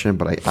that question,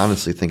 but I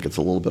honestly think it's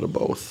a little bit of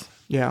both.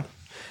 Yeah.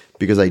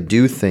 Because I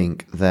do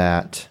think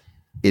that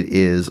it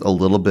is a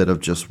little bit of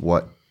just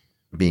what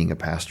being a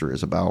pastor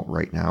is about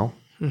right now.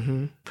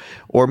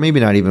 Or maybe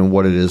not even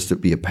what it is to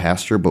be a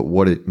pastor, but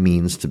what it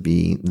means to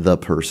be the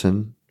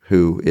person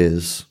who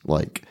is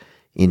like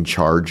in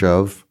charge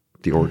of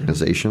the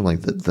organization.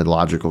 Like the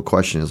logical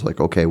question is like,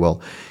 okay,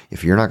 well,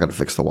 if you're not going to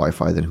fix the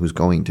Wi-Fi, then who's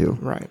going to?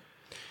 Right.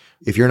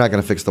 If you're not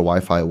going to fix the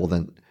Wi-Fi, well,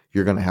 then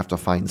you're going to have to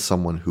find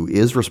someone who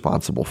is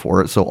responsible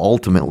for it. So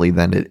ultimately,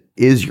 then it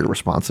is your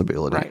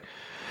responsibility. Right.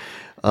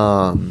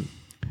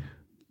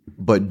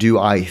 But do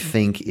I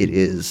think it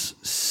is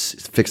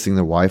fixing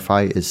the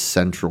Wi-Fi is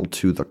central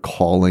to the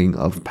calling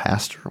of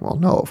pastor? Well,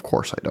 no, of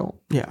course I don't.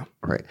 Yeah.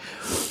 Right.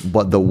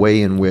 But the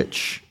way in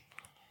which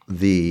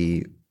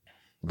the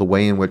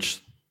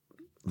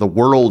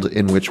world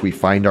in which we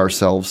find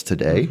ourselves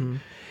today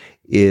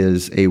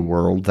is a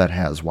world that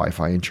has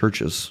Wi-Fi in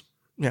churches.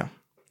 Yeah.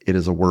 It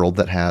is a world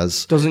that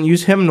doesn't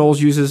use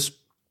hymnals, uses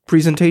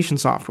presentation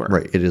software.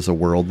 Right. It is a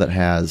world that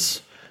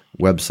has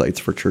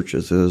websites for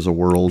churches. It is a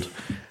world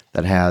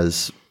that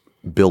has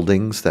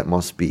buildings that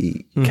must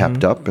be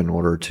kept up in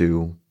order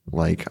to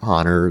like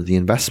honor the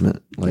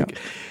investment.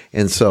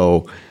 And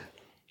so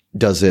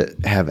does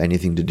it have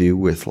anything to do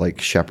with like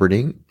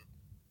shepherding?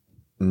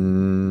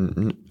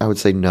 I would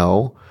say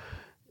no.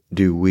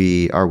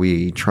 Are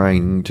we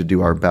trying to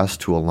do our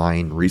best to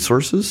align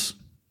resources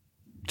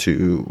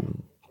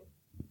to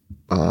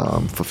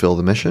fulfill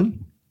the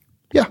mission?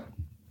 Yeah.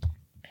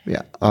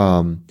 Yeah.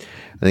 I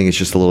think it's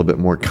just a little bit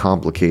more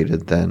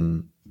complicated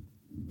than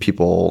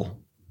people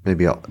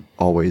maybe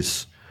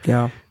always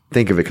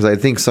think of it. Because I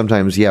think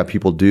sometimes,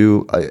 people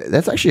do.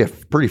 That's actually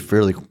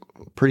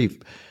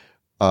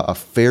a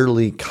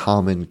fairly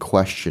common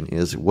question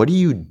is, what do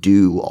you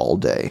do all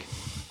day?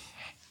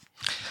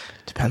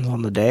 Depends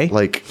on the day.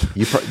 Like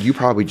you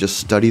probably just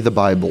study the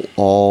Bible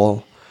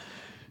all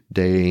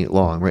day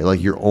long, right?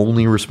 Like your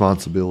only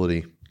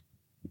responsibility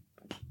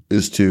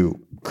is to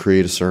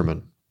create a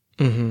sermon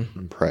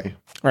and pray.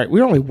 Right.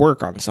 We only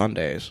work on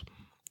Sundays.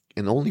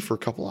 And only for a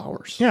couple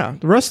hours. Yeah.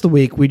 The rest of the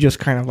week, we just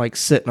kind of like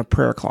sit in a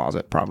prayer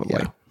closet, probably.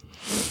 Yeah.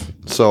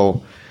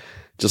 So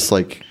just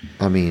like,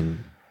 I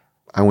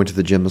went to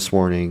the gym this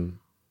morning,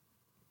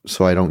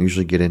 so I don't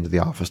usually get into the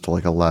office till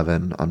like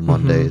 11 on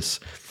Mondays.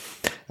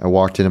 I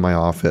walked into my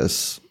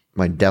office.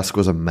 My desk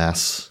was a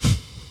mess,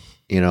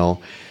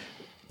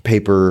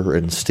 paper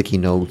and sticky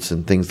notes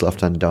and things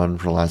left undone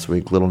from last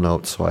week, little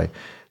notes. So I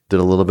did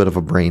a little bit of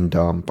a brain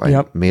dump.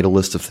 I made a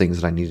list of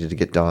things that I needed to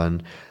get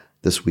done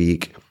this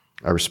week.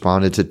 I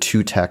responded to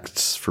 2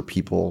 texts for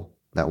people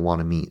that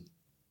want to meet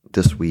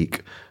this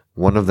week.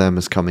 One of them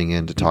is coming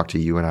in to talk to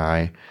you and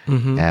I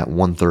at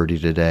 1:30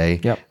 today.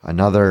 Yep.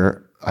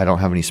 Another, I don't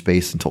have any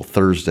space until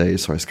Thursday,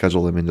 so I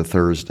scheduled them into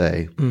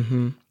Thursday.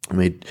 I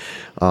made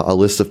a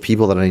list of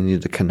people that I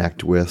needed to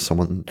connect with,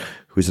 someone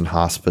who's in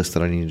hospice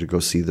that I needed to go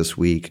see this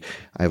week.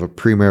 I have a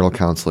premarital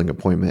counseling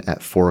appointment at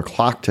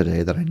 4:00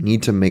 today that I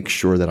need to make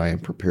sure that I am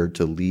prepared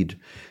to lead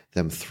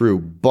them through.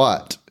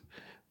 But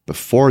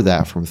before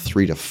that, from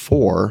 3 to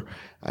 4,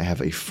 I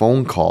have a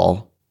phone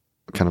call,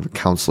 kind of a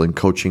counseling,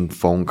 coaching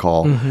phone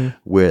call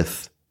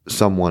with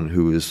someone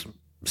who is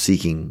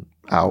seeking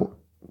out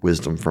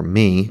wisdom from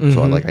me.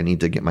 So I need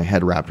to get my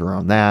head wrapped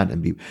around that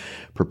and be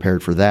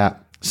prepared for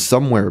that.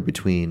 Somewhere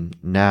between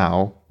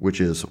now,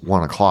 which is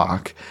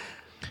 1:00,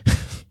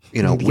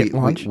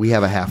 we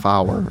have a half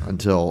hour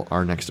until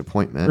our next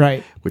appointment,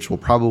 right? Which will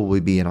probably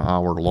be an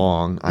hour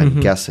long. I'm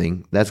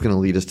guessing that's going to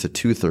lead us to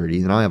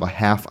 2:30. And I have a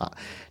half.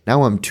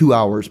 Now I'm 2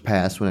 hours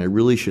past when I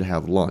really should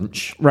have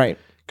lunch, right?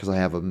 Because I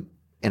have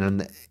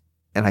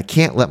and I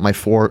can't let my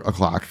 4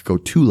 o'clock go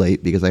too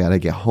late because I got to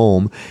get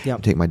home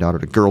and take my daughter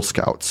to Girl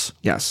Scouts.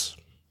 Yes.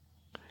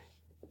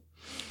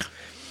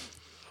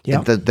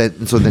 Yeah. So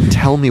then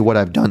tell me what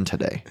I've done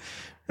today.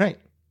 Right.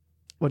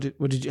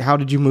 How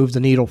did you move the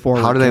needle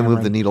forward? How did I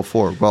move the needle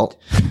forward? Well,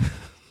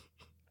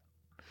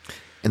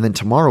 and then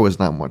tomorrow is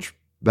not much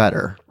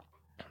better.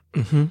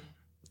 Mm-hmm.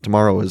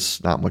 Tomorrow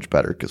is not much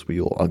better because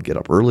I'll get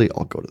up early.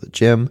 I'll go to the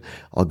gym.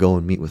 I'll go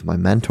and meet with my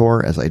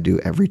mentor as I do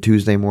every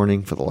Tuesday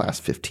morning for the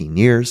last 15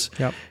 years.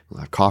 Yep.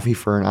 We'll have coffee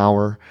for an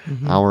hour,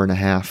 hour and a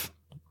half.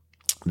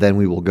 Then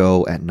we will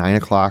go at 9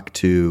 o'clock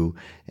to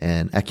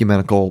an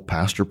ecumenical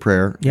pastor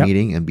prayer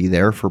meeting and be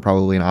there for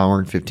probably an hour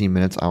and 15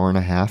 minutes, hour and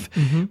a half.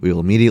 We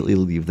will immediately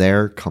leave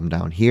there, come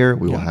down here.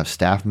 We will have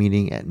staff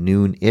meeting at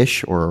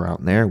noon-ish or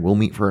around there. We'll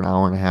meet for an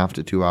hour and a half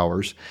to 2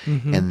 hours.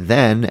 And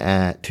then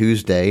at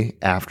Tuesday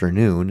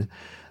afternoon,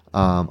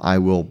 I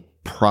will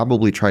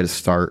probably try to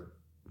start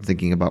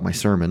thinking about my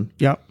sermon.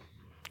 Yep.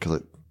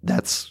 Because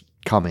that's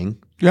coming.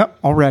 Yep,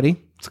 already.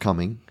 It's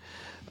coming.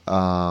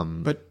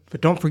 But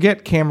don't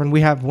forget, Cameron,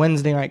 we have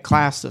Wednesday night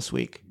class this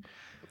week.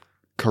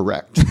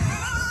 Correct.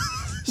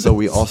 So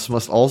we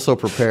must also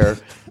prepare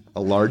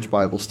a large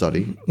Bible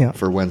study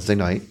for Wednesday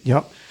night.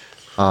 Yep.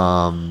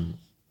 And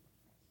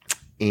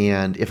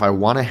if I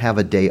want to have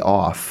a day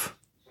off,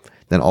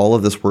 then all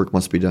of this work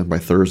must be done by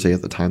Thursday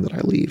at the time that I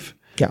leave.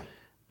 Yeah.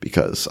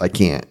 Because I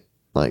can't,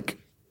 I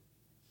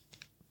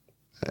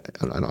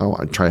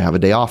want to try to have a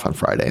day off on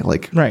Friday,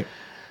 right,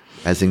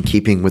 as in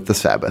keeping with the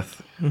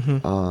Sabbath.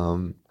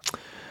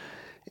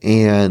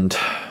 And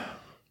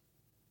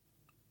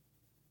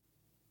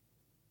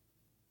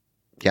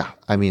yeah,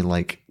 I mean,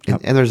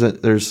 and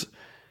there's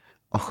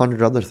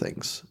 100 other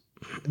things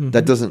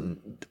that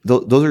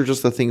those are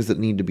just the things that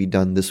need to be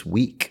done this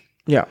week.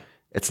 Yeah.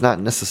 It's not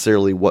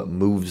necessarily what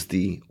moves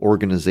the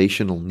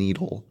organizational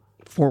needle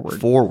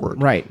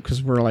forward. Right.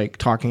 Because we're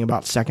talking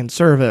about second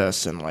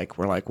service and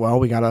well,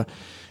 we got to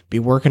be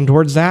working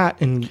towards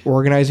that and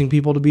organizing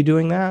people to be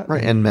doing that.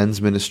 Right. And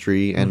men's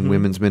ministry and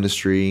women's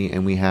ministry.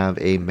 And we have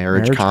a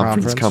marriage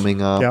conference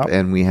coming up. Yep.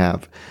 And we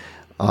have,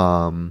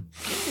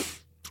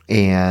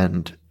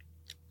 and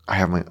I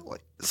have my,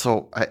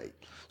 so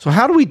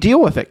how do we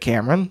deal with it,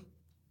 Cameron?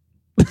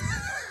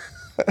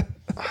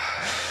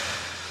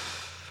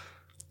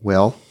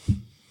 Well,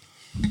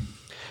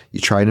 you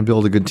try to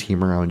build a good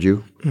team around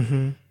you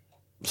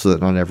so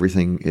that not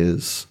everything,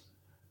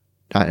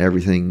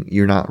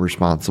 you're not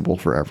responsible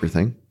for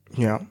everything.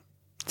 Yeah.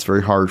 It's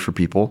very hard for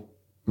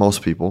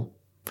most people,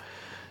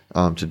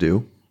 to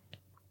do.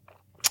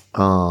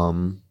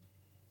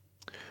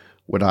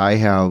 What I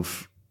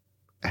have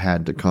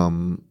had to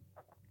come,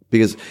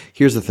 because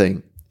here's the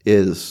thing,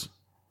 is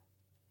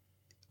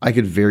I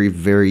could very,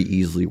 very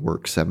easily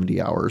work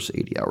 70 hours,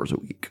 80 hours a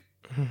week.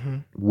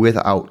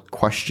 Without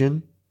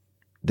question.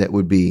 That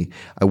would be,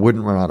 I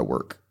wouldn't run out of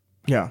work.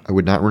 Yeah. I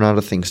would not run out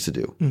of things to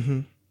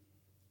do.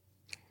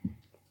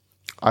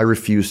 I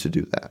refuse to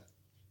do that.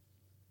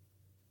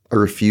 I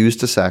refuse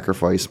to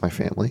sacrifice my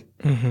family.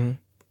 I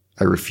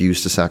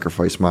refuse to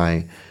sacrifice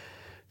my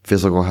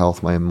physical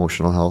health, my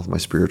emotional health, my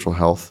spiritual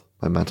health,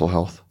 my mental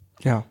health.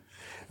 Yeah.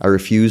 I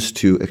refuse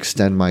to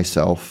extend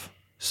myself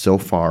so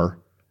far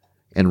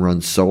and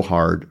run so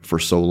hard for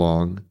so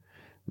long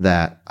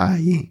that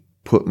I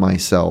put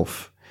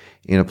myself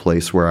in a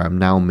place where I'm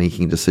now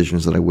making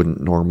decisions that I wouldn't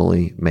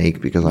normally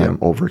make because I'm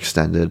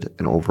overextended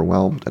and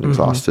overwhelmed and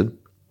exhausted.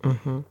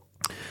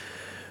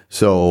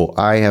 So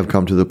I have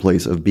come to the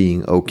place of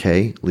being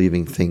okay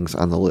leaving things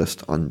on the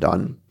list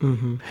undone.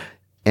 And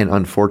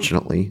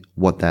unfortunately,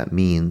 what that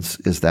means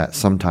is that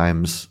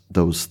sometimes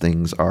those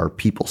things are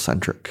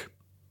people-centric.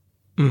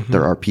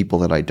 There are people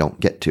that I don't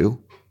get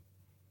to.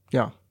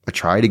 Yeah. I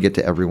try to get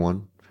to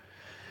everyone,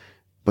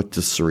 but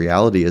just the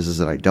reality is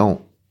that I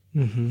don't.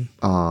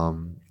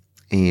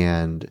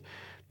 And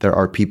there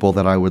are people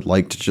that I would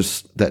like to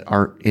that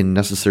aren't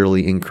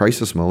necessarily in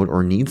crisis mode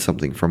or need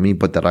something from me,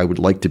 but that I would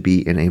like to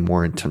be in a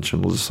more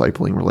intentional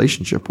discipling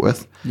relationship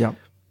with. Yeah.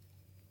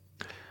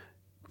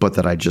 But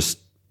that I just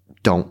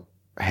don't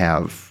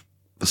have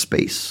the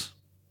space.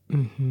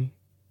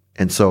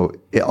 And so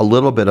a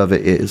little bit of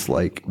it is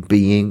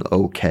being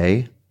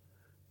okay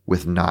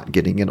with not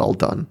getting it all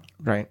done.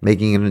 Right.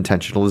 Making an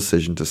intentional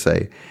decision to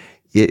say,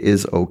 it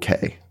is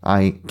okay.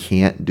 I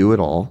can't do it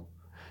all.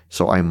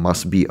 So I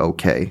must be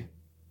okay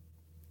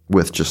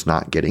with just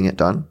not getting it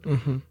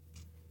done.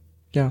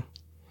 Yeah.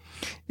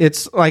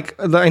 It's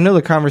I know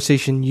the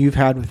conversation you've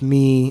had with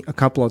me a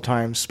couple of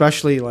times,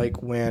 especially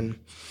when,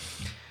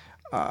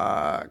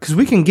 because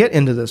we can get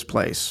into this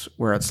place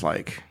where it's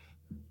I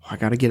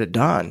got to get it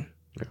done.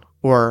 Yeah.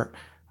 Or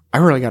I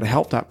really got to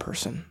help that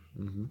person.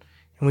 And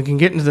we can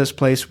get into this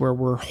place where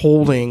we're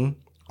holding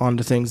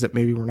onto things that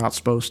maybe we're not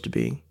supposed to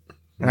be.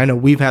 And I know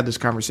we've had this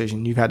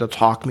conversation. You've had to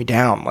talk me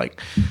down.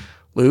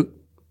 Luke,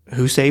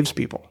 who saves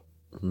people?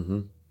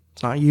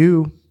 It's not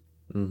you.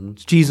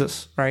 It's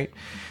Jesus, right?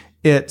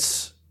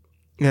 It's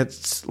at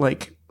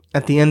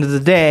the end of the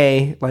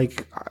day,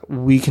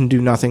 we can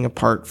do nothing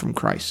apart from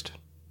Christ.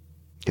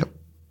 Yep.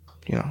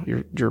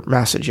 your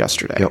message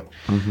yesterday. Yep.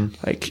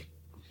 Like,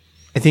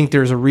 I think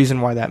there's a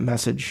reason why that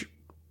message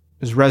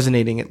is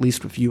resonating, at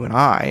least with you and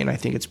I. And I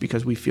think it's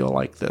because we feel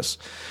like this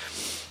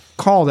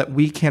call that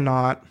we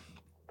cannot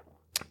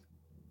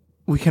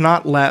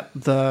let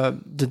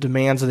the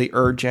demands of the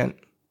urgent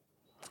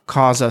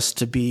cause us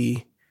to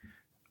be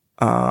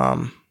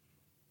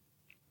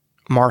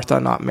Martha,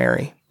 not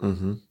Mary.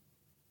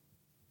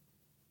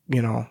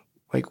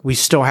 Like, we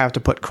still have to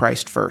put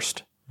Christ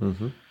first.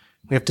 We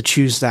have to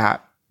choose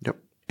that. Yep.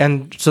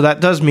 And so that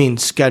does mean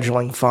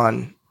scheduling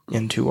fun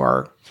into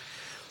our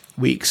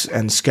weeks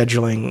and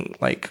scheduling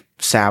like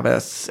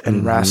Sabbath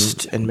and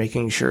rest and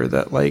making sure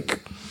that,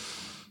 like,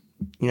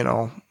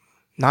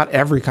 not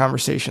every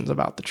conversation's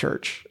about the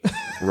church.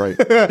 Right.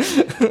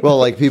 Well,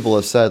 like people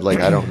have said, like,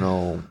 I don't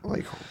know,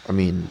 like, I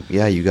mean,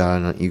 yeah, you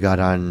got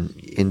on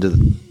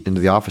into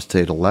the office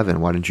today at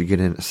 11. Why didn't you get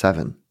in at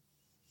 7?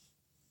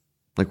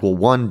 Like, well,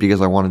 1, because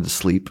I wanted to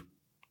sleep.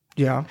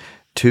 Yeah.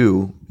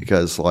 2,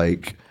 because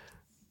like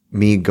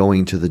me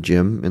going to the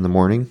gym in the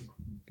morning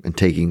and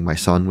taking my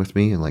son with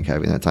me and like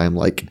having that time,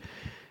 like,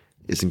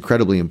 is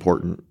incredibly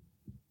important.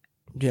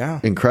 Yeah.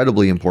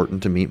 Incredibly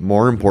important to me.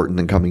 More important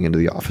than coming into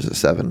the office at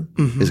 7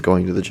 is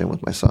going to the gym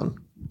with my son.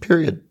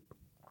 Period.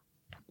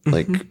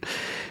 Like,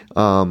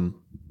 and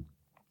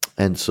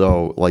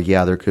so like,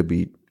 yeah, there could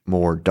be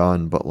more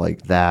done, but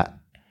like that,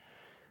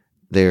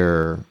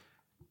 there,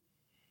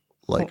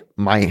 like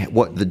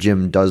what the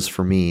gym does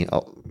for me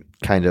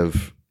kind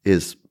of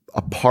is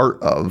a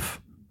part of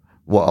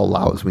what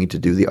allows me to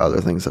do the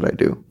other things that I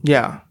do.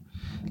 Yeah.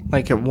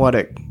 Like, at what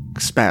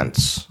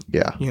expense?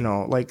 Yeah.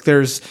 Like,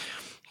 there's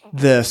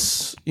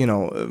this,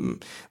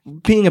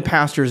 being a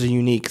pastor is a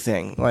unique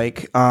thing.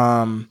 Like,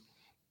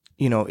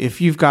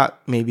 if you've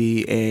got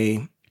maybe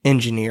a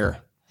engineer,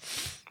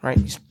 right?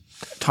 He's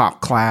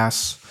top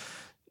class,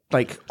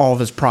 like, all of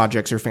his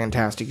projects are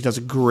fantastic. He does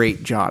a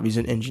great job. He's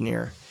an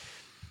engineer.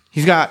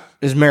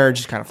 His marriage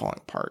is kind of falling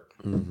apart.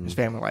 His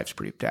family life's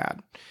pretty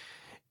bad.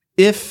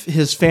 If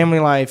his family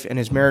life and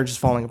his marriage is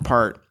falling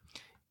apart,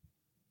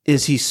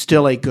 is he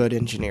still a good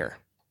engineer?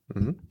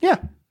 Yeah,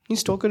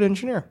 he's still a good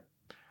engineer.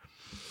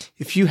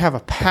 If you have a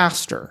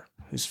pastor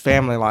whose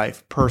family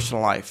life,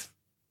 personal life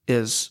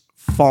is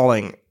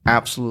falling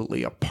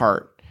absolutely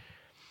apart,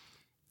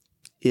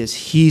 is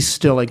he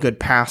still a good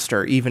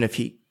pastor, even if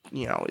he,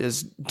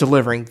 is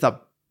delivering the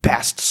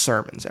best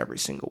sermons every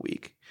single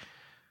week?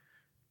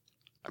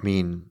 I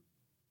mean,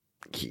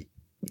 he,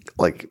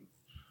 like,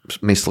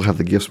 may still have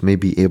the gifts, may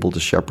be able to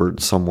shepherd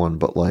someone,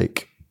 but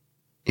like,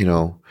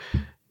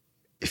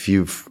 if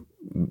you've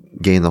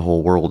gained the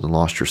whole world and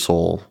lost your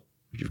soul,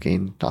 you've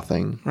gained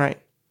nothing. Right.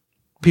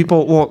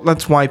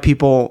 That's why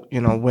people,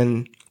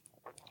 when,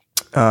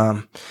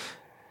 that's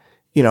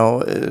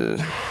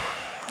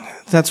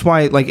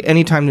why, like,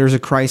 anytime there's a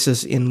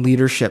crisis in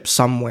leadership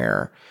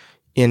somewhere,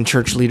 in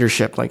church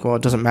leadership, like, well,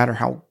 it doesn't matter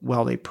how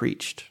well they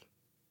preached.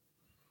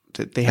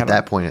 At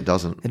that point, it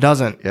doesn't. It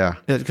doesn't. Yeah.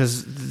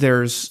 Because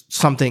there's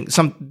something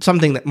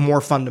that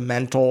more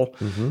fundamental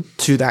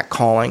to that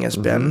calling has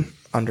been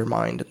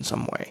undermined in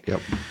some way.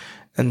 Yep.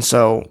 And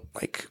so,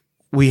 like,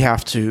 we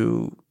have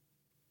to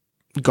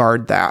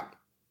guard that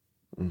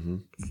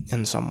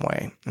in some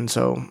way. And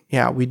so,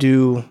 yeah, we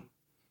do.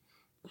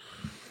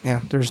 Yeah,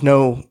 there's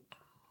no,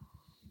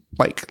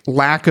 like,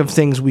 lack of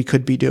things we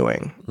could be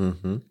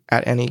doing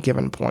at any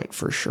given point,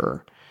 for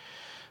sure.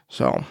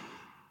 So,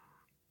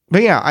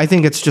 but yeah, I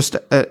think it's just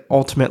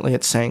ultimately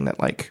it's saying that,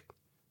 like,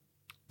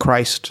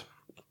 Christ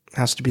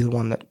has to be the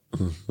one that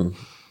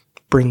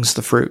brings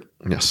the fruit.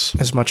 Yes.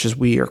 As much as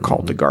we are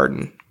called to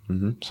garden.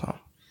 So.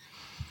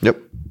 Yep.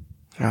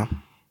 Yeah.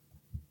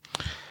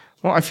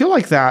 Well, I feel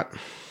like that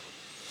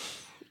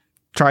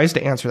tries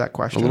to answer that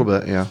question. A little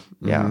bit, yeah.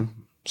 Yeah.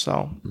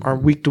 So our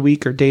week to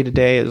week or day to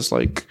day is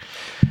like,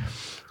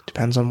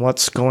 depends on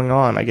what's going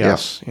on, I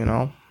guess,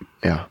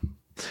 Yeah.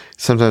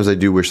 Sometimes I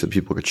do wish that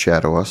people could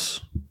shadow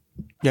us.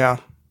 Yeah.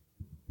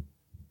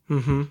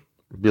 It'd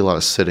be a lot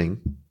of sitting.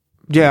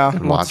 Yeah.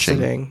 And watching.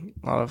 Sitting,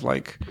 a lot of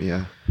like,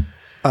 yeah,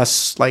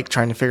 us like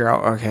trying to figure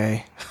out,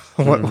 okay,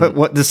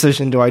 what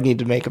decision do I need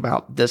to make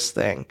about this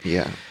thing?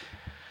 Yeah.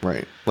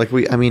 Right. Like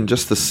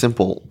just the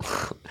simplest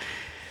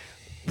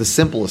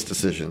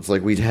decisions.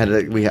 Like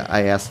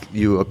I asked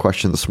you a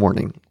question this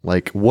morning.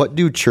 Like, what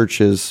do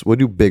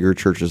bigger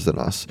churches than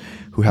us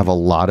who have a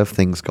lot of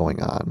things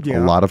going on, a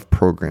lot of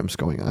programs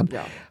going on,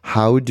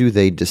 how do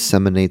they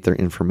disseminate their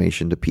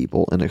information to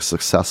people in a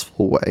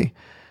successful way?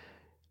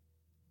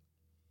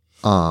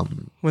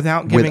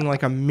 Without giving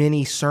like a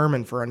mini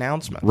sermon for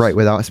announcements. Right.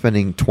 Without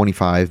spending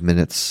 25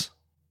 minutes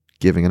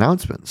giving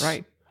announcements.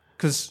 Right.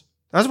 Because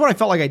that's what I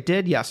felt like I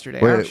did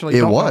yesterday. I actually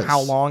don't know how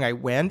long I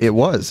went. It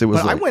was. But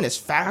like, I went as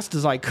fast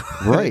as I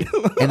could. Right.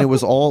 And it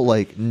was all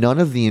like, none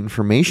of the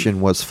information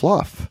was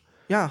fluff.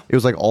 Yeah. It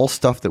was like all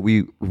stuff that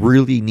we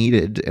really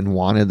needed and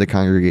wanted the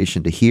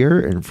congregation to hear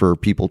and for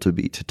people to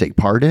take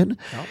part in.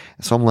 Yep.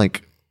 So I'm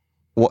like,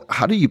 well,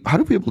 how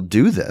do people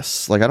do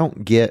this? Like, I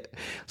don't get,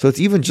 so it's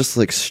even just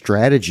like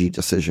strategy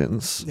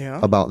decisions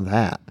about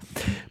that.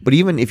 But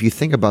even if you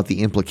think about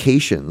the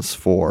implications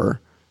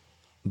for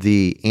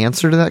the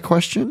answer to that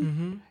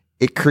question,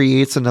 it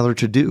creates another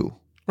to do.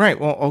 Right.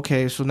 Well,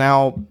 okay. So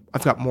now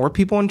I've got more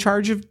people in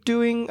charge of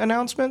doing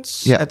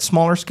announcements at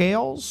smaller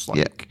scales.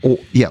 Like,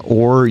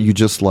 Or you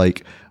just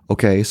like,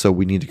 okay, so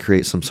we need to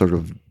create some sort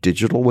of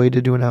digital way to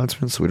do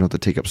announcements so we don't have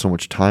to take up so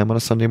much time on a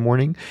Sunday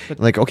morning.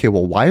 Like, okay,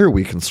 well, why are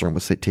we concerned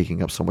with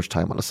taking up so much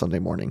time on a Sunday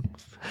morning?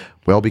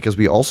 Well, because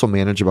we also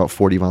manage about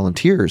 40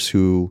 volunteers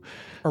who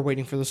are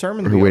waiting for the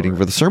sermon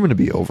to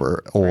be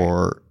over.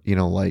 Or,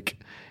 like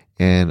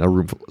in a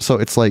room. So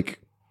it's like,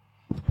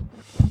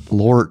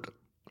 Lord,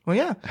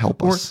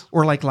 help us.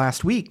 Or like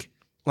last week,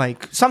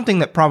 like something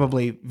that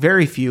probably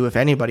very few, if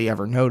anybody,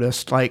 ever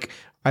noticed. Like,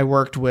 I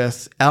worked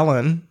with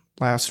Ellen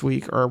last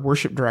week, our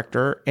worship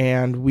director,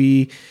 and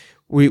we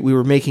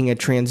were making a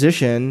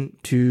transition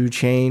to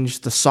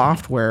change the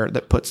software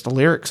that puts the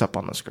lyrics up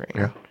on the screen.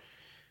 Yeah.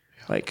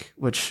 Like,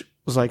 which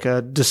was like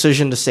a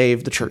decision to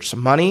save the church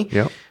some money.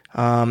 Yeah.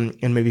 And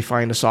maybe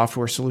find a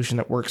software solution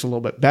that works a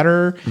little bit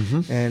better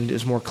and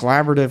is more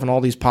collaborative and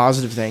all these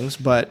positive things.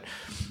 But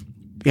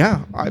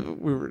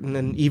and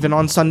then even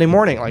on Sunday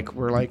morning, like,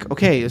 we're like,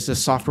 okay, is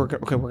this software?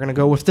 Okay, we're going to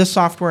go with this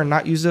software and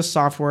not use this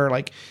software.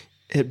 Like,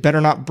 it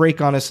better not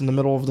break on us in the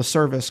middle of the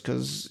service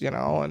because,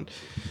 and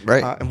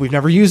we've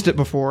never used it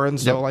before. And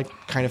so like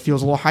kind of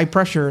feels a little high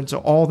pressure. And so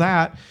all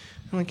that,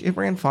 like, it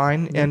ran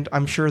fine. Yep. And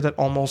I'm sure that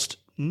almost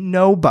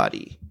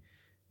nobody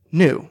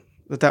knew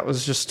that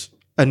was just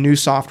a new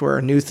software,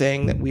 a new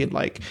thing that we had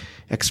like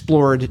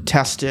explored,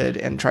 tested,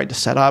 and tried to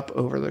set up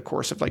over the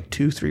course of like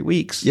 2-3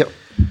 weeks. Yep.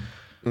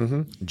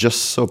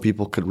 Just so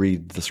people could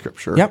read the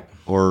scripture. Yep.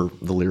 Or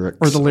the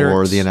lyrics.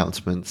 Or the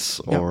announcements.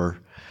 Yep. Or...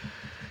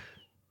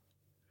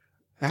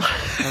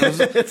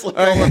 it's like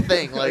all a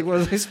thing. Like, what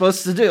are they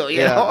supposed to do?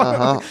 You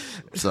know?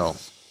 So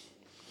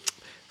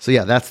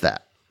yeah, that's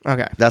that.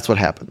 Okay. That's what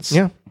happens.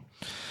 Yeah.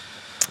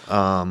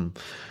 Well,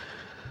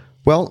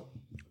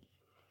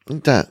 I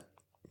think that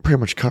pretty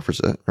much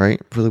covers it,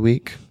 right? For the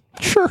week.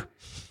 Sure.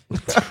 We're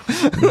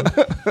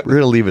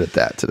going to leave it at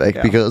that today.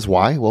 Yeah. Because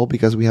why? Well,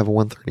 because we have a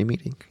 1:30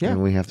 meeting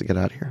and we have to get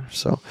out of here.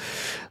 So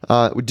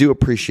we do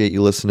appreciate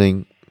you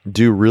listening.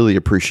 Do really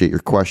appreciate your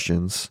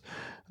questions.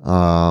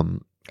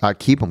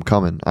 Keep them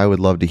coming. I would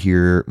love to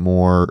hear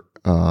more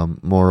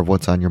of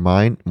what's on your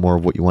mind, more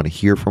of what you want to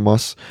hear from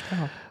us.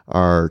 Oh.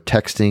 Our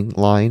texting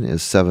line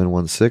is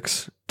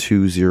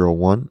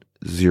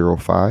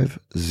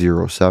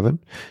 716-201-0507. You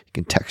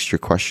can text your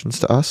questions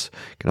to us.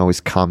 You can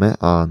always comment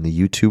on the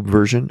YouTube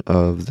version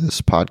of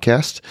this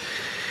podcast.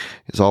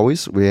 As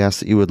always, we ask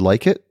that you would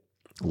like it.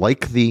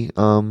 Like the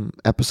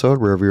episode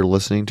wherever you're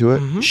listening to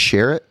it.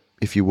 Share it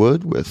if you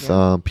would with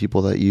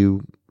people that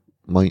you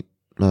might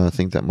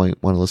think that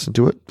might want to listen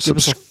to it. Give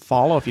us a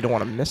follow if you don't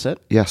want to miss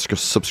it. Yes,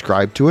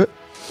 subscribe to it.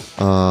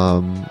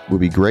 Would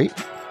be great.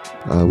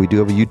 We do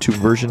have a YouTube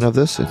version of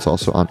this. It's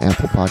also on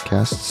Apple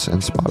Podcasts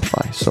and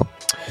Spotify. So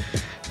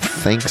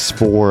thanks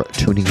for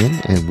tuning in,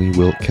 and we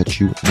will catch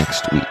you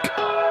next week.